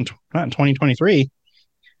 Not in 2023.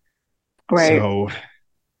 Right. So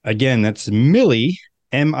again, that's Millie,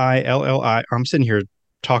 Milli. I'm sitting here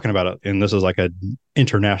talking about it, and this is like an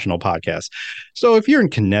international podcast. So if you're in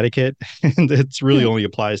Connecticut, it really only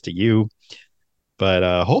applies to you.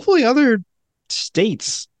 But hopefully other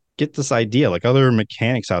states get this idea, like other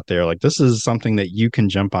mechanics out there. Like, this is something that you can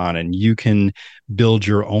jump on and you can build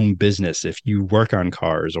your own business if you work on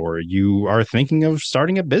cars, or you are thinking of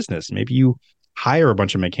starting a business. Maybe you hire a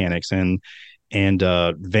bunch of mechanics and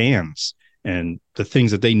vans and the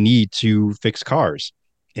things that they need to fix cars.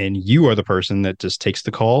 And you are the person that just takes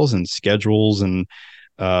the calls and schedules and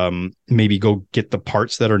maybe go get the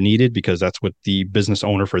parts that are needed, because that's what the business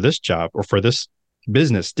owner for this job or for this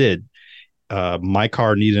business did. My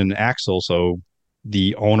car needed an axle, so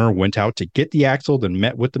the owner went out to get the axle, then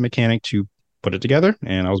met with the mechanic to put it together,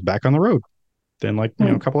 and I was back on the road then, like,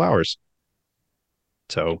 a couple hours.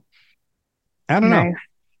 So I don't know.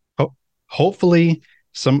 Hopefully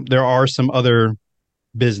there are some other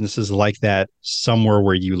businesses like that somewhere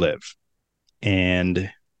where you live.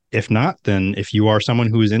 And if not, then if you are someone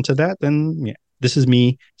who is into that, then yeah, this is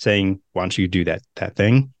me saying, why don't you do that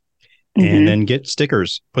thing and then get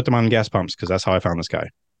stickers, put them on gas pumps, because that's how I found this guy.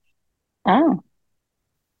 Oh,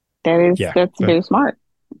 that's very smart.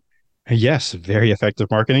 Yes, very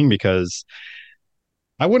effective marketing, because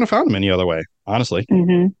I wouldn't have found him any other way, honestly.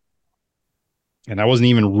 And I wasn't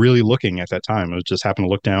even really looking at that time. I was just happened to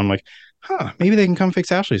look down, like, maybe they can come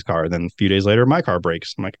fix Ashley's car. Then a few days later, my car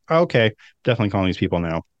breaks. I'm like, okay, definitely calling these people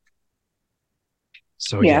now.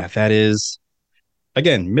 So yeah, that is,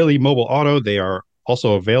 again, Milli Mobile Auto. They are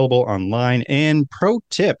also available online. And pro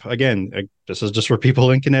tip, again, this is just for people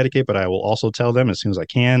in Connecticut, but I will also tell them as soon as I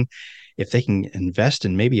can, if they can invest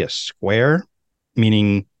in maybe a Square,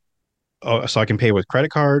 meaning, so I can pay with credit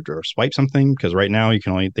card or swipe something, because right now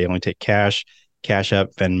they only take cash, Cash App,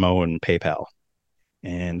 Venmo, and PayPal.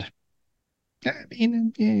 And I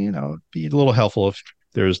mean, it'd be a little helpful if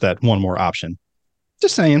there's that one more option.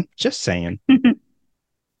 Just saying.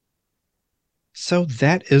 So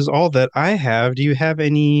that is all that I have. Do you have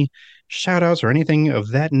any shout outs or anything of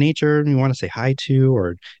that nature you want to say hi to,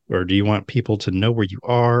 or do you want people to know where you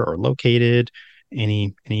are or located?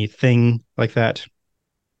 Anything like that?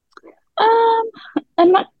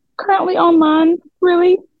 I'm not currently online,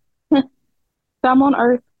 really. So I'm on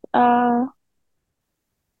Earth.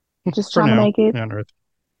 Just trying to make it on Earth.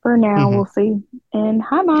 For now. We'll see. And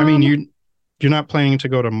hi, Mom. I mean, you're not planning to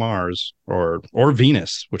go to Mars or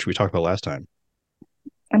Venus, which we talked about last time.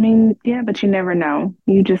 I mean, yeah, but you never know.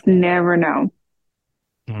 You just never know.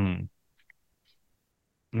 No,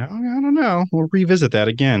 I don't know. We'll revisit that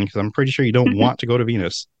again, because I'm pretty sure you don't want to go to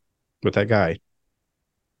Venus with that guy.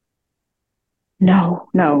 No.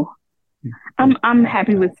 I'm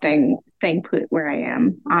happy with staying put where I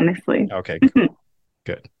am, honestly. Okay,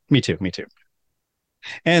 good. Me too.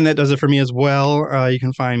 And that does it for me as well. You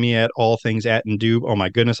can find me at all things at Indoob. Oh my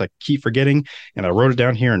goodness, I keep forgetting, and I wrote it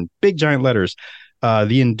down here in big giant letters.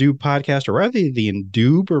 The Indoob podcast, or rather the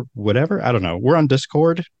Indoob or whatever. I don't know. We're on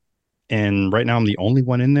Discord, and right now I'm the only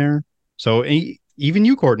one in there. So even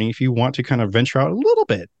you, Courtney, if you want to kind of venture out a little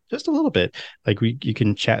bit, just a little bit, like you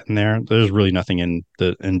can chat in there. There's really nothing in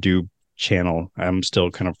the Indoob channel. I'm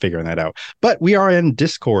still kind of figuring that out. But we are in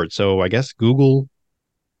Discord, so I guess Google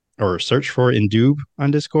or search for Indoob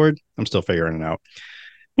on Discord. I'm still figuring it out.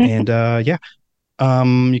 And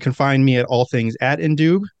you can find me at all things at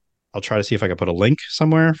Indoob. I'll try to see if I can put a link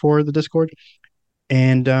somewhere for the Discord.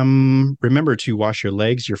 And remember to wash your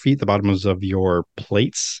legs, your feet, the bottoms of your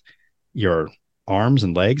plates, your arms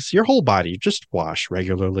and legs, your whole body. Just wash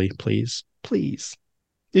regularly, please. Please.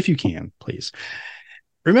 If you can, please.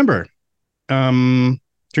 Remember,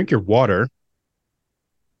 drink your water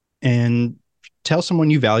and tell someone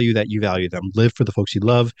you value that you value them. Live for the folks you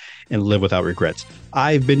love and live without regrets.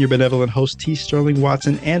 I've been your benevolent host, T. Sterling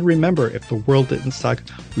Watson. And remember, if the world didn't suck,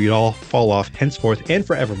 we'd all fall off henceforth and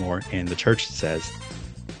forevermore. And the church says,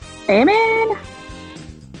 Amen.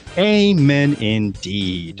 Amen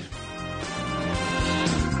indeed.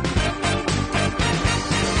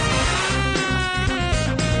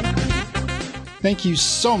 Thank you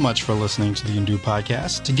so much for listening to the Indoob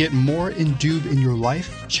podcast. To get more Indoob in your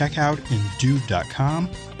life, check out Indoob.com,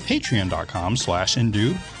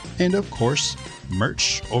 patreon.com/Indoob, and of course,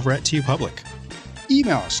 merch over at TeePublic.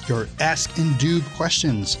 Email us your Ask Indoob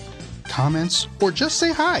questions, comments, or just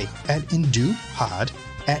say hi at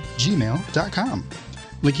indoobpod@gmail.com.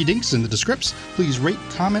 Linky dinks in the descripts. Please rate,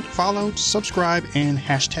 comment, follow, subscribe, and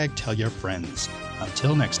hashtag tell your friends.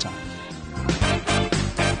 Until next time.